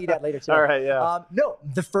gonna see that later too. All right, yeah. No,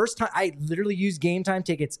 the first time I literally used Game Time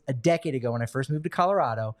tickets a decade ago when I first moved to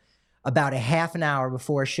Colorado, about a half an hour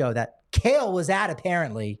before a show that Kale was at,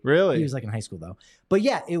 apparently. Really? He was like in high school though. But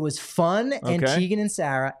yeah, it was fun. And Okay. Tegan and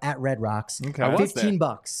Sarah at Red Rocks. Okay. I was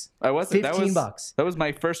 $15. I wasn't. $15. That was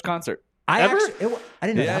my first concert. I Ever? didn't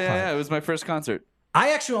know that part. Yeah. It was my first concert.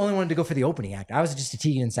 I actually only wanted to go for the opening act. I was just a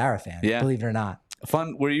Tegan and Sarah fan, believe it or not.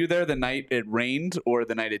 Fun. Were you there the night it rained or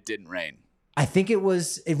the night it didn't rain? I think it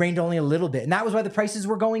rained only a little bit. And that was why the prices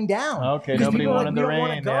were going down. Okay, Because nobody people were wanted the we don't want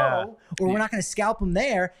to rain, go, yeah. or we're not going to scalp them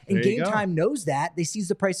there. And There you Game go. Time knows that. They sees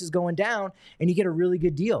the prices going down, and you get a really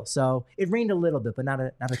good deal. So it rained a little bit, but not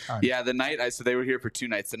a ton. Yeah, the night so they were here for 2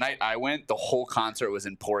 nights. The night I went, the whole concert was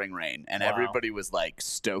in pouring rain, and everybody was like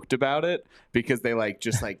stoked about it because they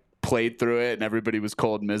just played through it, and everybody was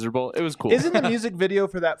cold and miserable. It was cool. Isn't the music video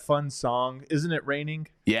for that fun song? Isn't it raining?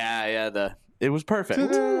 Yeah. It was perfect.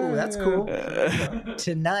 Ooh, that's cool.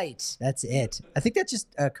 Tonight, that's it. I think that's just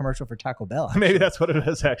a commercial for Taco Bell. Actually. Maybe that's what it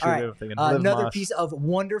is. Actually, All right. I'm thinking. Liv Another Moss. piece of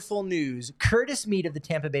wonderful news. Curtis Mead of the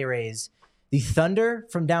Tampa Bay Rays, the Thunder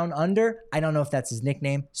from Down Under. I don't know if that's his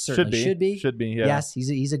nickname. Certainly should be. Should be. Yeah. Yes,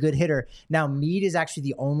 he's a good hitter. Now, Mead is actually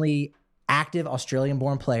the only active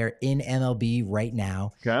Australian-born player in MLB right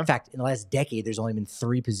now. Okay. In fact, in the last decade, there's only been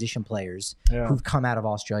 3 position players Yeah. who've come out of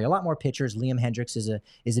Australia. A lot more pitchers. Liam Hendricks is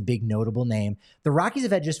a big notable name. The Rockies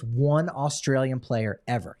have had just 1 Australian player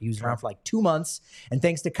ever. He was around for like 2 months, and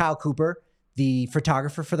thanks to Kyle Cooper, the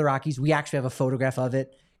photographer for the Rockies, we actually have a photograph of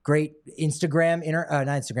it. Great Instagram, not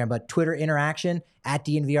Instagram, but Twitter interaction at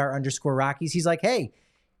DNVR_Rockies. He's like, hey,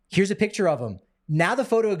 here's a picture of him. Now the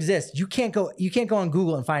photo exists. You can't go on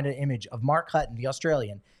Google and find an image of Mark Hutton, the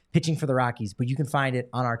Australian, pitching for the Rockies, but you can find it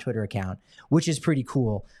on our Twitter account, which is pretty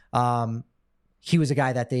cool. He was a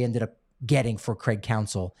guy that they ended up getting for Craig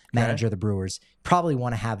Counsell, manager of the Brewers. Probably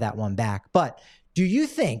want to have that one back. But do you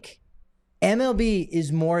think MLB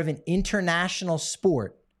is more of an international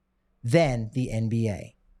sport than the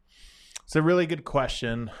NBA? It's a really good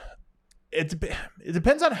question. It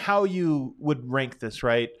depends on how you would rank this,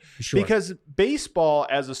 right? Sure. Because baseball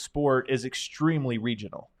as a sport is extremely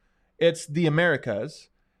regional. It's the Americas,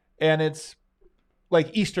 and it's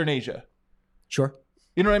like Eastern Asia. Sure.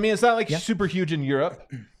 You know what I mean? It's not like super huge in Europe.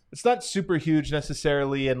 It's not super huge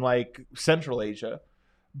necessarily in like Central Asia.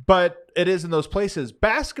 but it is in those places.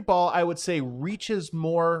 Basketball, I would say, reaches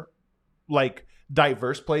more like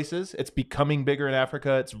diverse places. It's becoming bigger in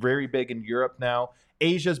Africa. It's very big in Europe now.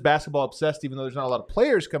 Asia's basketball obsessed, even though there's not a lot of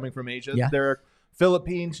players coming from Asia. Yeah. There are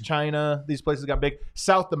Philippines, China, these places got big.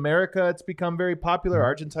 South America, it's become very popular.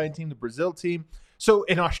 Argentine team, the Brazil team. So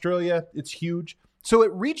in Australia, it's huge. So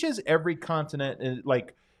it reaches every continent, and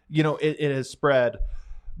it has spread.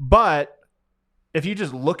 But if you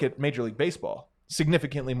just look at Major League Baseball,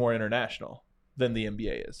 significantly more international than the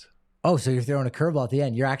NBA is. Oh, so you're throwing a curveball at the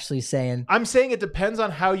end. You're actually saying... I'm saying it depends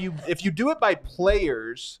on how if you do it by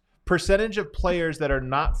players, percentage of players that are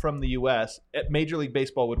not from the U.S., Major League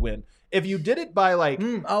Baseball would win. If you did it by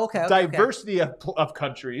diversity of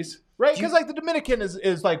countries, right? Because the Dominican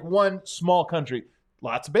is like one small country.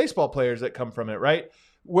 Lots of baseball players that come from it, right?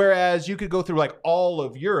 Whereas you could go through like all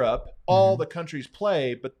of Europe, all the countries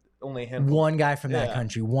play, but only a handful. One guy from that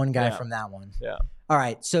country, one guy from that one. Yeah. All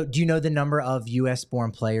right. So do you know the number of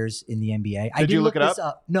U.S.-born players in the NBA? Did you look it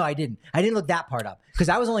up? No, I didn't. I didn't look that part up because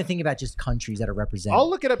I was only thinking about just countries that are represented. I'll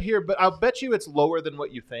look it up here, but I'll bet you it's lower than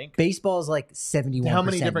what you think. Baseball is like 71%. How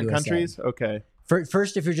many different USA. countries? Okay.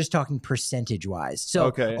 First, if you're just talking percentage-wise.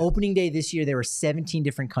 So opening day this year, there were 17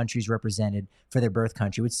 different countries represented for their birth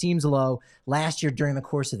country, which seems low. Last year, during the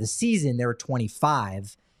course of the season, there were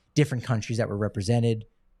 25 different countries that were represented.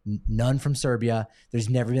 None from Serbia. There's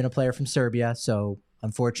never been a player from Serbia. So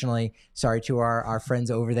unfortunately, sorry to our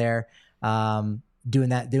friends over there doing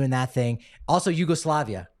that thing. Also,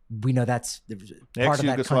 Yugoslavia. We know that's part of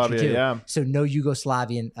that country too. Yeah. So no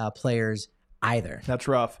Yugoslavian players either. That's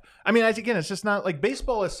rough. I mean, again, it's just not like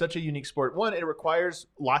baseball is such a unique sport. One, it requires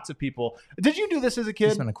lots of people. Did you do this as a kid?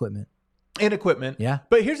 Just on equipment. And equipment. Yeah.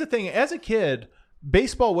 But here's the thing. As a kid,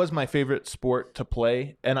 baseball was my favorite sport to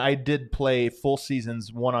play, and I did play full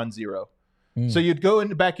seasons 1-on-0. So you'd go in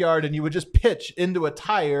the backyard and you would just pitch into a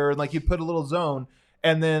tire, and like you'd put a little zone,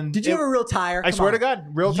 and then did you have a real tire? I swear to God,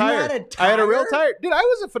 real tire. Had a tire. I had a real tire, dude. I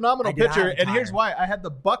was a phenomenal I pitcher, and here's why: I had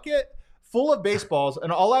the bucket full of baseballs,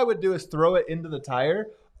 and all I would do is throw it into the tire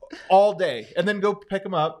all day, and then go pick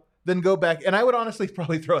them up. Then go back, and I would honestly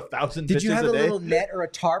probably throw 1,000 pitches a day. Did you have a little net or a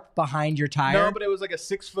tarp behind your tire? No, but it was like a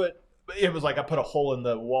 6 foot. It was like I put a hole in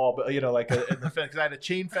the wall, but in the fence, because I had a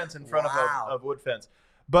chain fence in front of wood fence.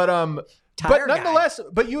 But nonetheless,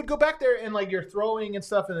 but you would go back there and like you're throwing and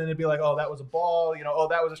stuff, and then it'd be like, oh, that was a ball, oh,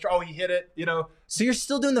 that was a straw, oh, he hit it, So you're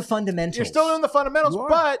still doing the fundamentals. You're still doing the fundamentals,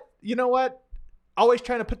 but you know what? Always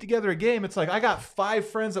trying to put together a game. It's like I got 5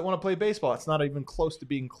 friends that want to play baseball. It's not even close to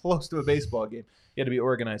being close to a baseball game. You had to be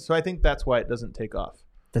organized. So I think that's why it doesn't take off.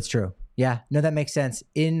 That's true. Yeah, no, that makes sense.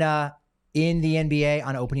 In the NBA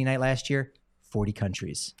on opening night last year, 40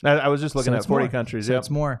 countries. I was just looking at 40 more. countries. So Yep. it's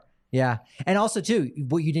more. Yeah. And also, too,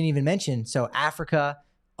 what you didn't even mention, so Africa,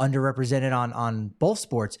 underrepresented on both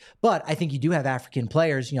sports, but I think you do have African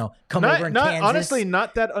players, come over in Kansas. Honestly,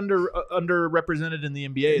 not that underrepresented in the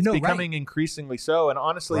NBA. It's becoming increasingly so. And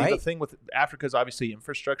honestly, the thing with Africa is obviously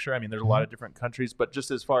infrastructure. I mean, there's a lot of different countries, but just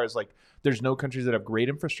as far as like, there's no countries that have great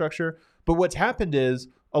infrastructure. But what's happened is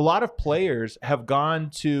a lot of players have gone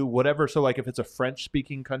to whatever. So like if it's a French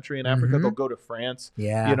speaking country in Africa, they'll go to France,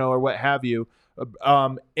 or what have you.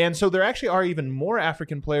 And so there actually are even more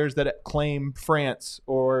African players that claim France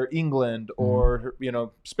or England or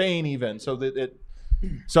Spain even. So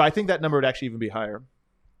so I think that number would actually even be higher.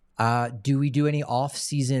 Do we do any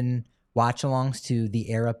off-season watch-alongs to the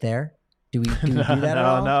air up there? Do we do that at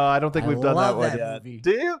all? No, I don't think we've done that one yet. movie.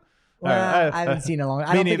 Do you? Well, I haven't seen it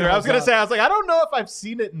long. Me neither. I was going to say, I was like, I don't know if I've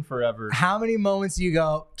seen it in forever. How many moments do you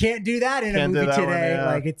go, can't do that in a movie today? One, yeah.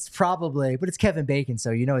 Like it's probably, but it's Kevin Bacon,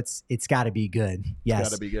 so it's got to be good. Yes, it's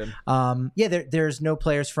got to be good. There's no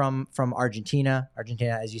players from Argentina.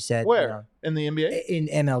 Argentina, as you said, where in the NBA, in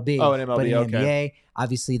MLB. Oh, in MLB. But in okay. NBA,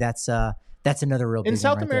 obviously that's another real. In big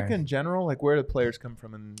South one right America there. in general, like where do players come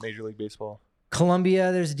from in Major League Baseball?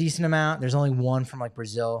 Colombia, there's a decent amount. There's only one from like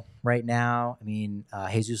Brazil right now. I mean,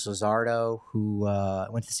 Jesus Luzardo, who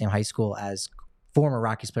went to the same high school as former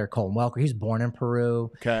Rockies player Colton Welker. He was born in Peru.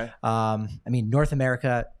 Okay. I mean, North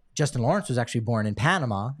America, Justin Lawrence was actually born in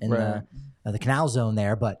Panama in the Canal Zone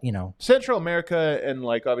there, but Central America and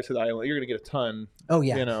like obviously the island, you're gonna get a ton. Oh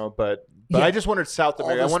yeah. But I just wondered South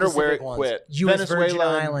America. I wonder where it quit.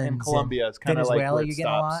 Venezuela and Colombia is kind of like where it stops.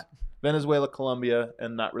 A lot. Venezuela, Colombia,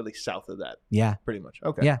 and not really south of that. Yeah. Pretty much.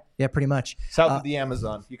 Okay. Yeah, pretty much. South of the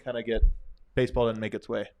Amazon, you kind of get baseball didn't make its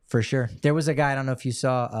way. For sure. There was a guy, I don't know if you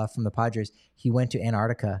saw from the Padres, he went to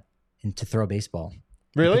Antarctica to throw baseball.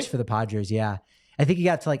 Really? He pitched for the Padres, yeah. I think he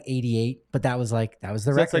got to like 88, but that was the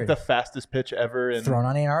record. That's like the fastest pitch ever. Thrown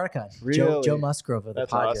on Antarctica. Really? Joe Musgrove of the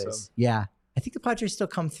Padres. Awesome. Yeah. I think the Padres still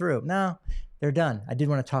come through. No, they're done. I did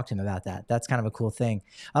want to talk to him about that. That's kind of a cool thing.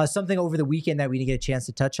 Something over the weekend that we didn't get a chance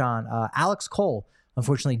to touch on. Alex Cole,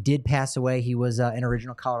 unfortunately, did pass away. He was an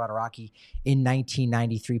original Colorado Rocky in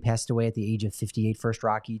 1993, passed away at the age of 58, first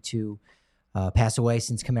Rocky to pass away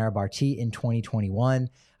since Kamara Barti in 2021. I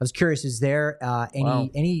was curious, is there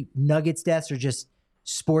any Nuggets deaths or just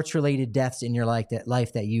sports-related deaths in your life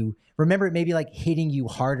that you remember maybe like hitting you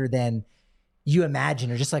harder than you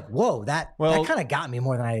imagine, or just like, whoa, that kind of got me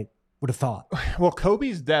more than I would have thought? Well,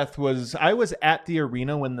 Kobe's death I was at the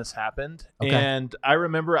arena when this happened. Okay. And I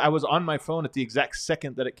remember I was on my phone at the exact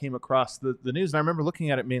second that it came across the news. And I remember looking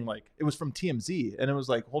at it being like, it was from TMZ. And it was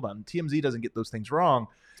like, hold on, TMZ doesn't get those things wrong.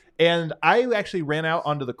 And I actually ran out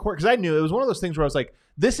onto the court because I knew it was one of those things where I was like,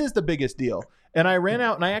 this is the biggest deal. And I ran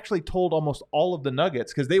out and I actually told almost all of the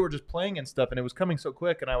Nuggets because they were just playing and stuff and it was coming so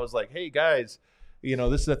quick. And I was like, hey, guys,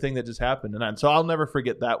 this is a thing that just happened. And so I'll never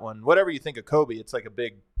forget that one. Whatever you think of Kobe, it's like a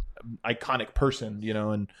big iconic person,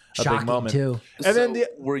 and a shocking big moment too. And then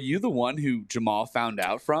were you the one who Jamal found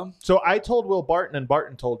out from? So I told Will Barton and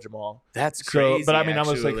Barton told Jamal. That's crazy. But I mean,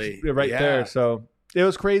 actually. I was like there. So it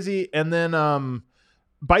was crazy. And then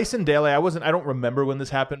Bison Dele, I don't remember when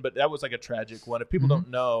this happened, but that was like a tragic one. If people don't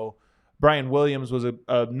know, Brian Williams was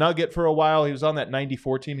a Nugget for a while. He was on that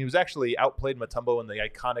 94 team. He was actually outplayed Mutombo in the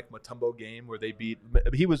iconic Mutombo game where they beat.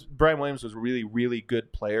 Brian Williams was a really, really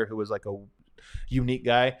good player who was like a unique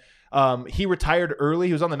guy. He retired early.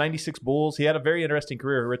 He was on the 96 Bulls. He had a very interesting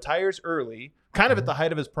career. He retires early, kind of at the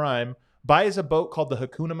height of his prime, buys a boat called the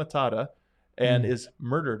Hakuna Matata, and is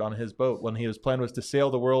murdered on his boat when his plan was to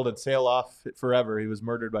sail the world and sail off forever. He was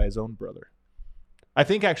murdered by his own brother. I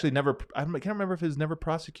think actually I can't remember if he was never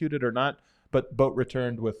prosecuted or not, but boat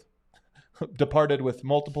departed with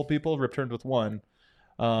multiple people, returned with one.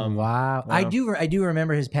 Wow. I do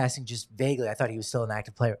remember his passing just vaguely. I thought he was still an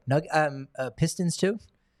active player. Pistons too?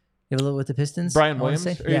 You have a little with the Pistons? Brian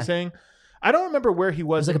Williams, are you saying? I don't remember where he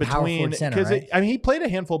was like in between. Because right? He played a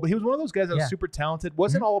handful, but he was one of those guys that was super talented.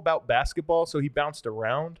 Wasn't all about basketball, so he bounced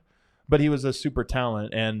around. But he was a super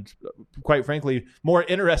talent and, quite frankly, more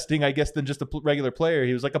interesting, I guess, than just a regular player.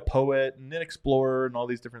 He was like a poet and an explorer and all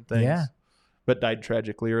these different things. Yeah. But died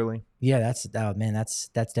tragically early. Yeah, that's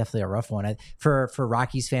definitely a rough one. For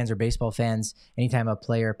Rockies fans or baseball fans, anytime a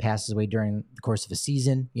player passes away during the course of a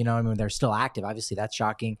season, they're still active. Obviously, that's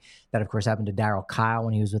shocking. That, of course, happened to Darryl Kyle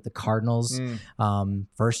when he was with the Cardinals.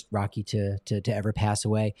 First Rocky to ever pass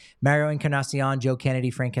away. Mario Encarnacion, Joe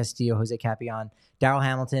Kennedy, Frank Castillo, Jose Capion, Darryl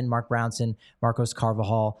Hamilton, Mark Brownson, Marcos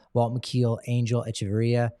Carvajal, Walt McKeel, Angel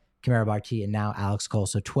Echeverria, Kamara Barti, and now Alex Cole.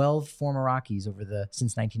 So 12 former Rockies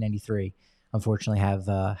since 1993. Unfortunately,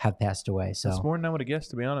 have passed away. So it's more than I would have guessed,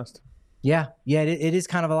 to be honest. Yeah, it is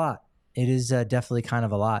kind of a lot. It is definitely kind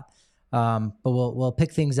of a lot. But we'll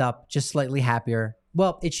pick things up just slightly happier.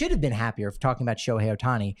 Well, it should have been happier if talking about Shohei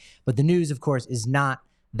Ohtani, but the news, of course, is not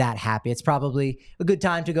that happy. It's probably a good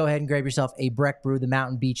time to go ahead and grab yourself a Breck Brew, the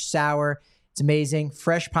Mountain Beach Sour. It's amazing,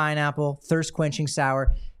 fresh pineapple, thirst quenching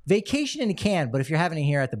sour, vacation in a can. But if you're having it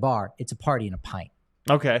here at the bar, it's a party in a pint.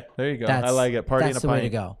 Okay, there you go. I like it. Party in a pint. That's the way to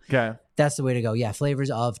go. Okay. That's the way to go. Yeah,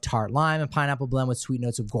 flavors of tart lime and pineapple blend with sweet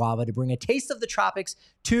notes of guava to bring a taste of the tropics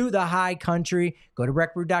to the high country. Go to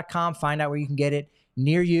breckbrew.com, find out where you can get it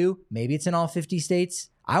near you. Maybe it's in all 50 states.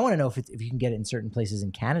 I want to know if you can get it in certain places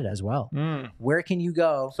in Canada as well. Where can you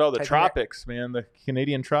go? So the tropics, man, the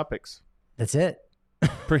Canadian tropics. That's it.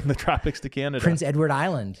 Bring the tropics to Canada. Prince Edward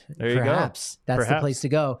Island, there you perhaps. Go. That's the place to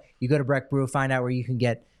go. You go to Breck Brew, find out where you can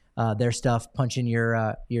get their stuff, punch in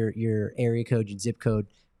your area code, your zip code.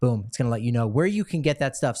 Boom. It's going to let you know where you can get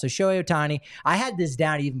that stuff. So Shohei Ohtani, I had this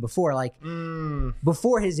down even before,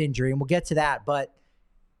 before his injury, and we'll get to that. But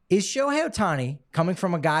is Shohei Ohtani coming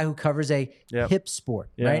from a guy who covers a hip sport,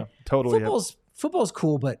 right? Totally. Football's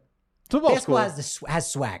cool, but basketball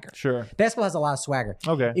has swagger. Sure. Basketball has a lot of swagger.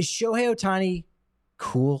 Okay. Is Shohei Ohtani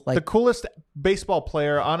cool? The coolest baseball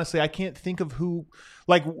player, honestly, I can't think of who.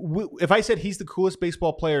 If I said he's the coolest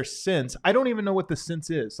baseball player since, I don't even know what the since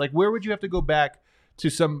is. Where would you have to go back to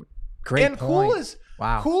some great and point.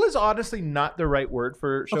 Cool is honestly not the right word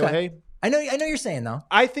for Shohei. Okay. I know you're saying though.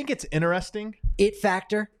 I think it's interesting. It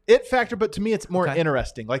factor, but to me it's more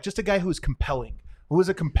interesting. Just a guy who's compelling, who is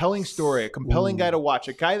a compelling story, a compelling guy to watch,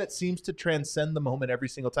 a guy that seems to transcend the moment every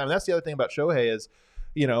single time. And that's the other thing about Shohei is,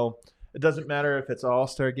 it doesn't matter if it's an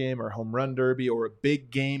all-star game or home run derby or a big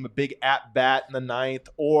game, a big at-bat in the ninth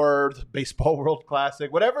or the Baseball World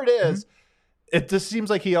Classic, whatever it is. It just seems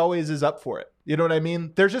like he always is up for it. You know what I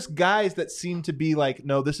mean? There's just guys that seem to be like,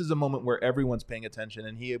 no, this is a moment where everyone's paying attention,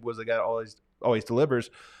 and he was a guy that always delivers.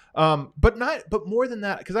 But more than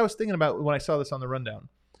that, because I was thinking about when I saw this on the rundown,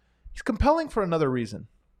 he's compelling for another reason.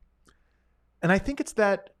 And I think it's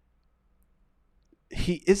that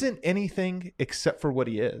he isn't anything except for what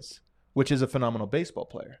he is, which is a phenomenal baseball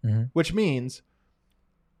player, which means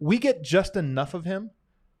we get just enough of him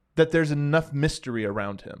that there's enough mystery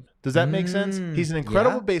around him. Does that make sense? He's an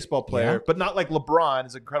incredible baseball player, but not like LeBron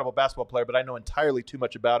is an incredible basketball player, but I know entirely too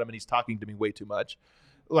much about him and he's talking to me way too much.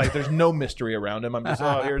 Like there's no mystery around him. I'm just,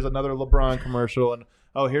 here's another LeBron commercial and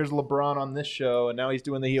here's LeBron on this show and now he's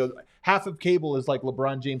doing half of cable is like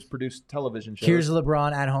LeBron James produced television shows. Here's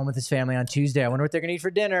LeBron at home with his family on Tuesday. I wonder what they're gonna eat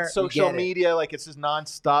for dinner. Social media, like it's just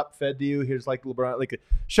nonstop fed to you. Here's like LeBron, like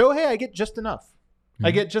Shohei, I get just enough. I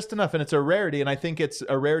get just enough, and it's a rarity, and I think it's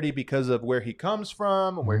a rarity because of where he comes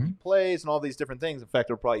from and where he plays and all these different things. In fact,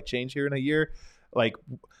 it'll probably change here in a year. Like,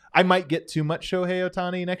 I might get too much Shohei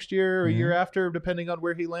Ohtani next year or a year after, depending on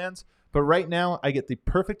where he lands. But right now, I get the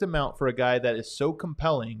perfect amount for a guy that is so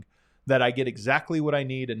compelling that I get exactly what I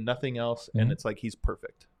need and nothing else, and it's like he's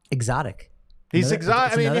perfect. Exotic. He's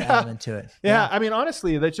exotic. I mean, another element to it. Yeah, I mean,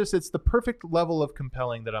 honestly, it's the perfect level of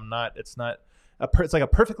compelling that I'm not. It's not. It's like a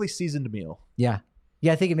perfectly seasoned meal. Yeah.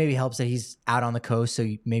 Yeah, I think it maybe helps that he's out on the coast, so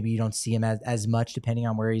maybe you don't see him as much depending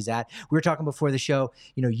on where he's at. We were talking before the show,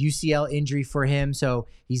 UCL injury for him, so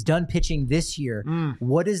he's done pitching this year.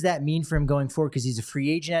 What does that mean for him going forward? Because he's a free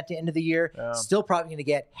agent at the end of the year, still probably going to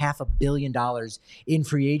get $500 million in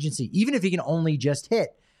free agency, even if he can only just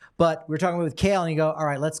hit. But we're talking with Kale, and you go, all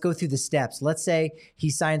right, let's go through the steps. Let's say he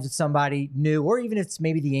signs with somebody new, or even if it's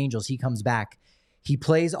maybe the Angels, he comes back. He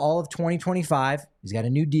plays all of 2025. He's got a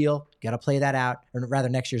new deal. Got to play that out, or rather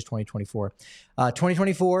next year's 2024.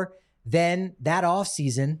 2024, then that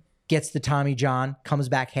offseason gets the Tommy John, comes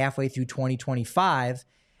back halfway through 2025,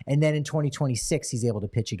 and then in 2026, he's able to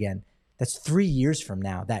pitch again. That's 3 years from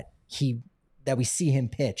now that we see him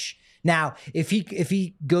pitch. Now, if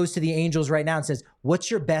he goes to the Angels right now and says,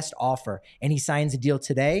 what's your best offer? And he signs a deal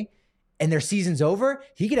today, and their season's over,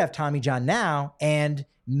 he could have Tommy John now, and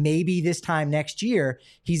maybe this time next year,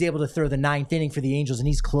 he's able to throw the ninth inning for the Angels and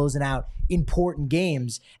he's closing out important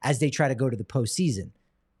games as they try to go to the postseason.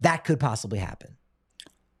 That could possibly happen.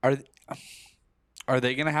 Are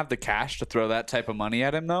they going to have the cash to throw that type of money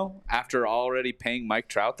at him, though, after already paying Mike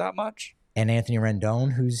Trout that much? And Anthony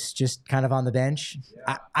Rendon, who's just kind of on the bench.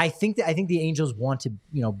 Yeah. I think the Angels want to,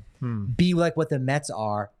 be like what the Mets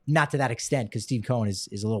are, not to that extent, because Steve Cohen is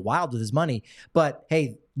a little wild with his money. But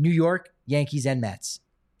hey, New York, Yankees, and Mets.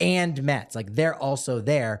 Like they're also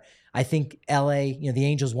there. I think LA, the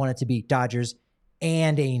Angels wanted to beat Dodgers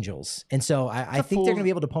and Angels. And so I think they're going to be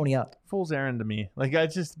able to pony up. Fool's errand to me. Like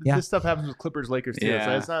this stuff happens with Clippers, Lakers too.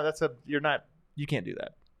 Yeah. So you can't do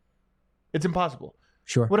that. It's impossible.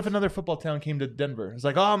 Sure. What if another football town came to Denver? It's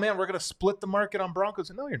like, oh man, we're going to split the market on Broncos.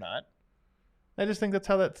 No, you're not. I just think that's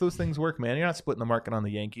how those things work, man. You're not splitting the market on the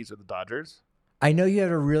Yankees or the Dodgers. I know you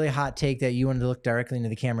had a really hot take that you wanted to look directly into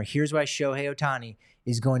the camera. Here's why Shohei Ohtani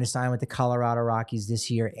is going to sign with the Colorado Rockies this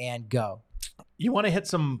year and go. You want to hit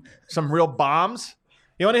some real bombs?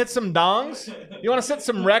 You want to hit some dongs? You want to set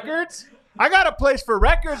some records? I got a place for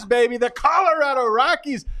records, baby. The Colorado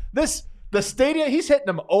Rockies. The stadium, he's hitting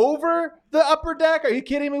them over the upper deck. Are you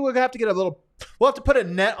kidding me? We'll have to put a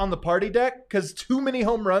net on the party deck because too many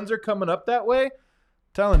home runs are coming up that way. I'm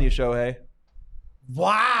telling you, Shohei.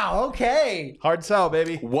 Wow. Okay. Hard sell,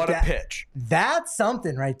 baby. What a pitch. That's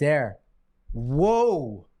something right there.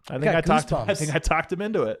 Whoa. I think I talked him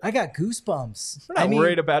into it. I got goosebumps. We're not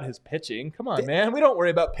worried about his pitching. Come on, man. We don't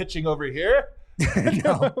worry about pitching over here.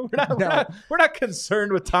 We're not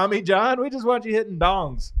concerned with Tommy John. We just want you hitting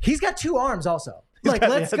dongs. He's got two arms also.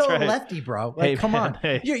 Let's go lefty, bro. Like, come on.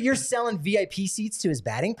 Hey. You're selling VIP seats to his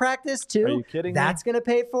batting practice too? Are you kidding me? That's going to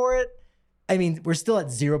pay for it? I mean, we're still at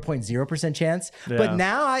 0.0% chance, but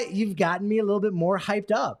now you've gotten me a little bit more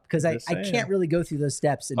hyped up because I can't really go through those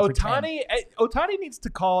steps. And Ohtani needs to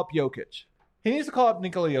call up Jokic. He needs to call up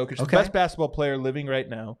Nikola Jokic, the best basketball player living right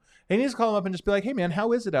now. He needs to call him up and just be like, hey, man,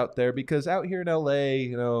 how is it out there? Because out here in L.A.,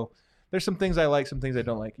 there's some things I like, some things I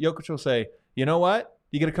don't like. Jokic will say, you know what?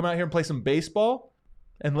 You got to come out here and play some baseball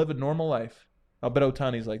and live a normal life. I'll bet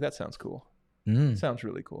Ohtani's like, that sounds cool. Sounds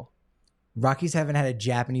really cool. Rockies haven't had a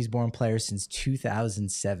Japanese-born player since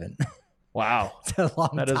 2007. Wow. It's a long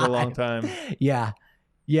time. That is a long time. Yeah.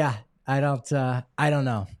 I don't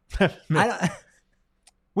know.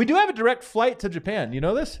 We do have a direct flight to Japan. You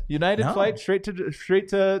know this? United flight straight to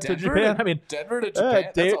Japan. I mean, Denver to Japan.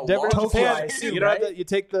 Denver to Japan. Right? You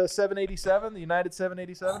take the 787, the United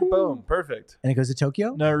 787. Boom, perfect. And it goes to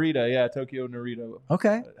Tokyo? Narita, Tokyo Narita.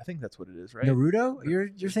 Okay. I think that's what it is, right? Naruto?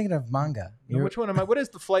 You're thinking of manga. No, which one am I? What is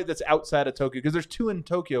the flight that's outside of Tokyo? Because there's two in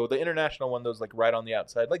Tokyo. The international one, those like right on the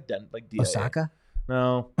outside, like DIA. Osaka?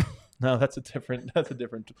 No, that's a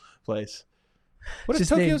different place. What is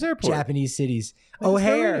Just named Tokyo's airport? Japanese cities. What is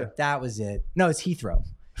O'Hare. Narita? That was it. No, it's Heathrow.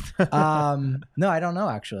 No, I don't know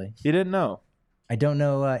actually. You didn't know. I don't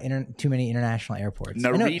know too many international airports.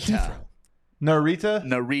 I know Narita. Heathrow.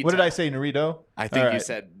 Narita? What did I say? Narito? I think All you right.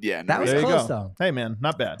 said, yeah. That was There you close go. though. Hey, man,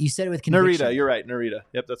 not bad. You said it with conviction. Narita, you're right. Narita.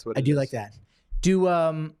 Yep, that's what I it do is. like that. Do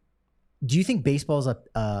you think baseball's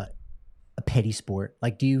a petty sport?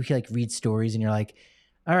 Like, do you like read stories and you're like,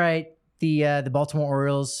 all right, the Baltimore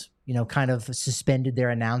Orioles, kind of suspended their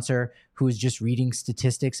announcer who was just reading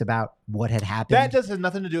statistics about what had happened? That has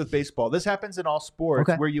nothing to do with baseball. This happens in all sports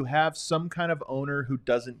Okay. where you have some kind of owner who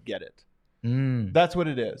doesn't get it. Mm, That's what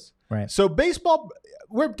it is. right. So baseball's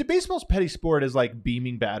petty sport is like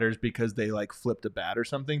beaming batters because they like flipped a bat or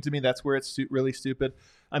something. To me, that's where it's really stupid.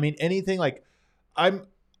 I mean, anything like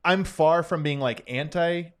I'm far from being like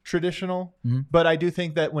anti-traditional, but I do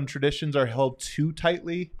think that when traditions are held too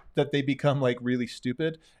tightly, that they become like really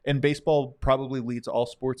stupid. And baseball probably leads all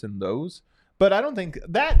sports in those. But I don't think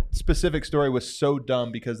that specific story was so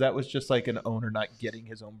dumb because that was just like an owner not getting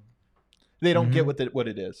his own. They don't get what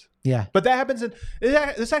it is. Yeah. But that happens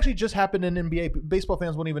this actually just happened in NBA. Baseball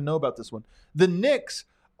fans won't even know about this one. The Knicks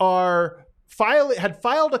had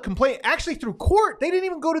filed a complaint actually through court. They didn't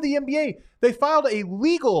even go to the NBA. They filed a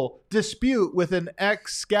legal dispute with an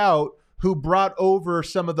ex-scout who brought over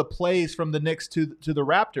some of the plays from the Knicks to the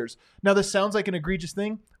Raptors. Now, this sounds like an egregious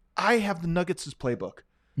thing. I have the Nuggets' playbook.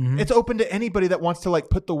 It's open to anybody that wants to like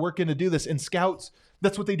put the work in to do this. And scouts,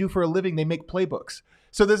 that's what they do for a living. They make playbooks.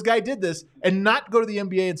 So this guy did this and not go to the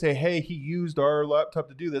NBA and say, hey, he used our laptop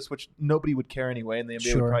to do this, which nobody would care anyway. And the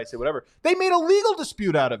NBA would probably say whatever. They made a legal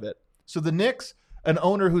dispute out of it. So the Knicks, an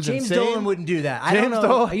owner who's James insane. Dolan wouldn't do that. I James don't know.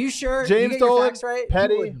 Dolan- Are you sure? James you get your Dolan, facts right? He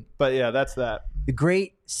petty. wouldn't. But yeah, that's that. The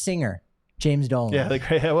great singer, James Dolan.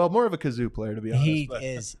 Yeah, well, more of a kazoo player, to be honest. He but-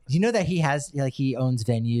 is. You know that he owns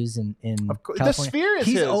venues in Of course. California? The Sphere is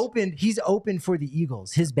he's his. He's open for the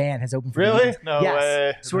Eagles. His band has opened for Really? the Eagles. No yes.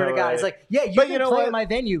 way. Swear No to God. way. It's like, yeah, you But can you know play what? at my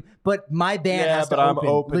venue, but my band has to I'm open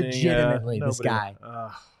opening, legitimately. yeah. This Nobody-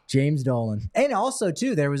 guy. James Dolan. And also,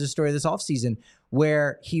 too, there was a story this offseason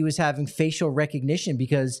where he was having facial recognition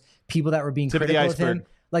because people that were being Tip of the critical of him, iceberg.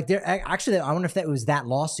 like they're actually, I wonder if that was that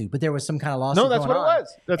lawsuit, but there was some kind of lawsuit. No, that's going what it on.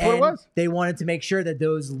 was. That's what it And was. They wanted to make sure that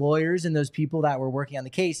those lawyers and those people that were working on the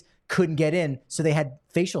case couldn't get in, so they had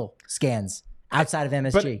facial scans outside of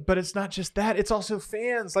MSG. But it's not just that. It's also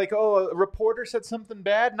fans. Like, oh, a reporter said something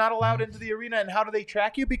bad, not allowed into the arena. And how do they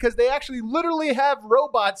track you? Because they actually literally have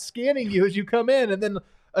robots scanning you as you come in. And then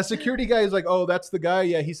a security guy is like, oh, that's the guy.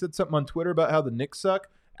 Yeah, he said something on Twitter about how the Knicks suck.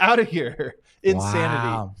 Out of here. Insanity.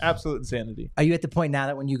 Wow. Absolute insanity. Are you at the point now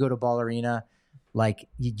that when you go to Ball Arena, like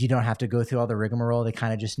you don't have to go through all the rigmarole? They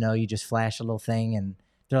kind of just know, you just flash a little thing and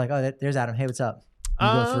they're like, oh, there's Adam. Hey, what's up? You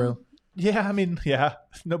go through. Yeah, I mean, yeah.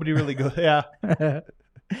 Nobody really goes. Yeah.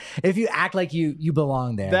 If you act like you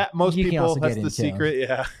belong there, That most you can people, also that's get the into. secret.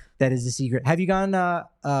 Yeah. That is the secret. Have you gone?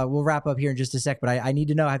 We'll wrap up here in just a sec, but I need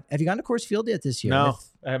to know. Have you gone to Coors Field yet this year? No,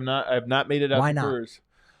 I have not. I have not made it out Why to not? Coors.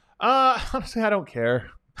 Honestly, I don't care.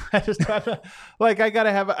 I just like I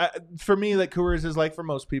gotta have. For me, like Coors is like for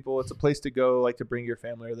most people, it's a place to go, like to bring your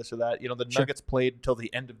family or this or that. You know, the Nuggets played until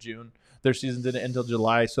the end of June. Their season didn't end until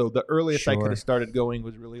July, so the earliest I Sure. could have started going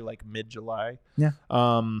was really like mid-July. Yeah.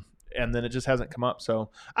 And then it just hasn't come up. So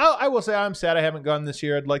I will say I'm sad I haven't gone this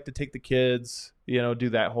year. I'd like to take the kids, do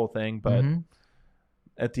that whole thing, but. Mhm.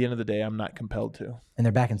 At the end of the day, I'm not compelled to. And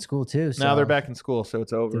they're back in school too. So Now they're back in school, so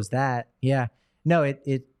it's over. There's that. Yeah. No,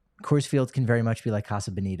 it Coors Field can very much be like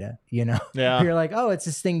Casa Bonita, Yeah. You're like, oh, it's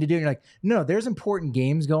this thing to do. And you're like, no, there's important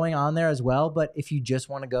games going on there as well. But if you just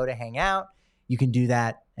want to go to hang out, you can do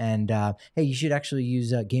that. And hey, you should actually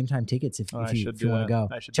use Game Time tickets if you want to go.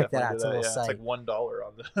 I should check that out. definitely It's a do little It's site. like $1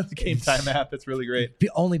 on the Game Time app. It's really great.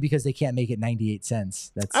 Only because they can't make it 98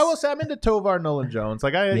 cents. That's I will say I'm into Tovar Nolan Jones.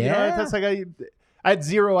 Like Yeah. that's like I had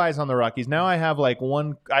zero eyes on the Rockies. Now I have like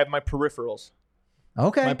one. I have my peripherals.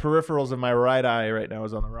 okay. My peripherals of my right eye right now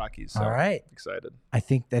is on the Rockies. So All right. excited. I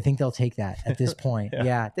think they'll take that at this point.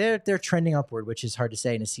 Yeah. Yeah. They're trending upward, which is hard to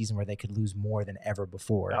say in a season where they could lose more than ever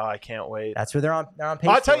before. Oh, I can't wait. That's where they're on pace.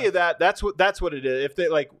 I'll tell for. you that. That's what it is. If they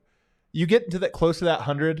like, you get into that close to that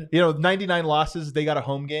 100. 99 losses. They got a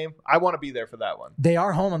home game. I want to be there for that one. They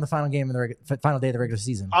are home on the final game of the final day of the regular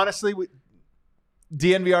season. Honestly,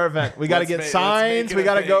 DNVR event. We got to Let's get make signs. it We a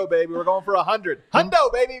got to thing. go, baby. We're going for 100. Hundo,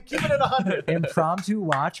 baby. Keep it at 100. Impromptu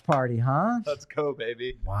watch party, huh? Let's go,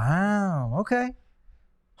 baby. Wow. Okay.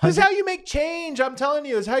 This is how you make change. I'm telling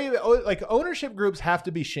you, is how you like ownership groups have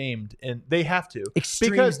to be shamed, and they have to.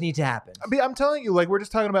 Extremes need to happen. I mean, I'm telling you, like we're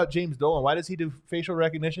just talking about James Dolan. Why does he do facial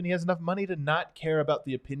recognition? He has enough money to not care about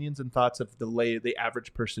the opinions and thoughts of the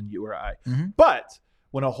average person, you or I. Mm-hmm. But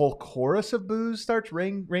when a whole chorus of boos starts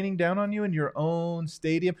raining down on you in your own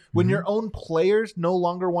stadium, when your own players no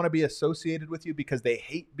longer want to be associated with you because they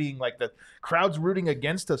hate being like the crowd's rooting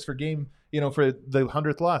against us for for the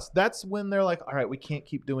 100th loss, that's when they're like, all right, we can't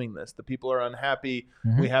keep doing this. The people are unhappy.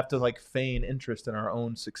 We have to like feign interest in our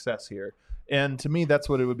own success here. And to me, that's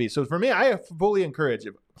what it would be. So for me, I fully encourage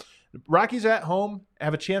it. Rockies at home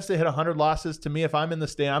have a chance to hit 100 losses. To me, if I'm in the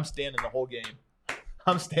stand, I'm standing the whole game.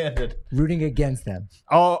 I'm standing. Rooting against them.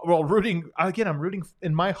 Oh, well, I'm rooting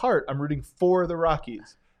in my heart. I'm rooting for the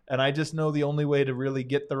Rockies. And I just know the only way to really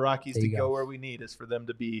get the Rockies to go where we need is for them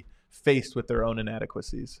to be faced with their own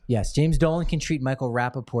inadequacies. Yes, James Dolan can treat Michael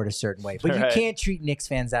Rappaport a certain way, but you can't treat Knicks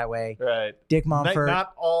fans that way. Right. Dick Monfort.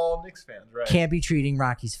 Not all Knicks fans, right. Can't be treating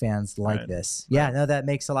Rockies fans like this. Yeah, no, that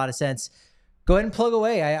makes a lot of sense. Go ahead and plug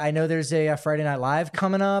away. I know there's a Friday Night Live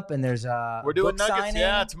coming up, and there's a we're doing book Nuggets. signing.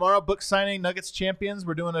 Yeah, tomorrow book signing, Nuggets champions.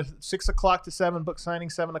 We're doing a 6 o'clock to 7 book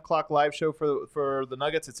signing, 7 o'clock live show for the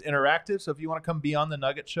Nuggets. It's interactive, so if you want to come be on the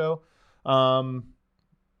Nugget show,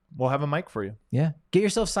 we'll have a mic for you. Yeah, get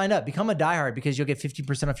yourself signed up. Become a diehard because you'll get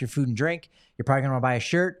 50% off your food and drink. You're probably gonna want to buy a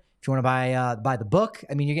shirt. If you want to buy the book,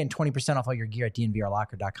 I mean, you're getting 20% off all your gear at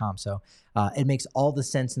dnvrlocker.com. So it makes all the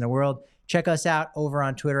sense in the world. Check us out over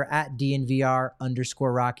on Twitter at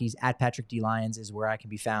DNVR_Rockies, at Patrick D. Lyons is where I can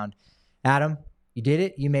be found. Adam, you did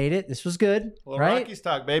it. You made it. This was good, right? Rockies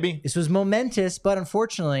talk, baby. This was momentous, but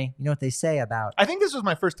unfortunately, you know what they say about... I think this was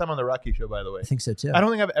my first time on the Rocky show, by the way. I think so, too. I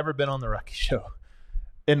don't think I've ever been on the Rocky show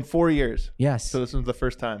in 4 years. Yes. So this was the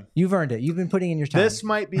first time. You've earned it. You've been putting in your time. This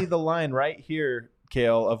might be the line right here,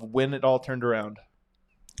 Kale, of when it all turned around.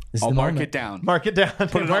 I'll mark it down. Mark it down.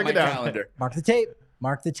 Put it on my calendar. Mark the tape.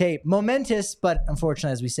 Mark the tape. Momentous, but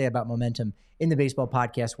unfortunately, as we say about momentum in the baseball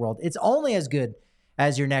podcast world, it's only as good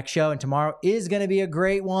as your next show. And tomorrow is going to be a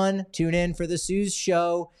great one. Tune in for the Suze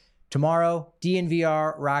show tomorrow.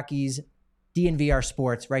 DNVR Rockies, DNVR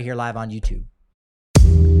Sports, right here live on YouTube.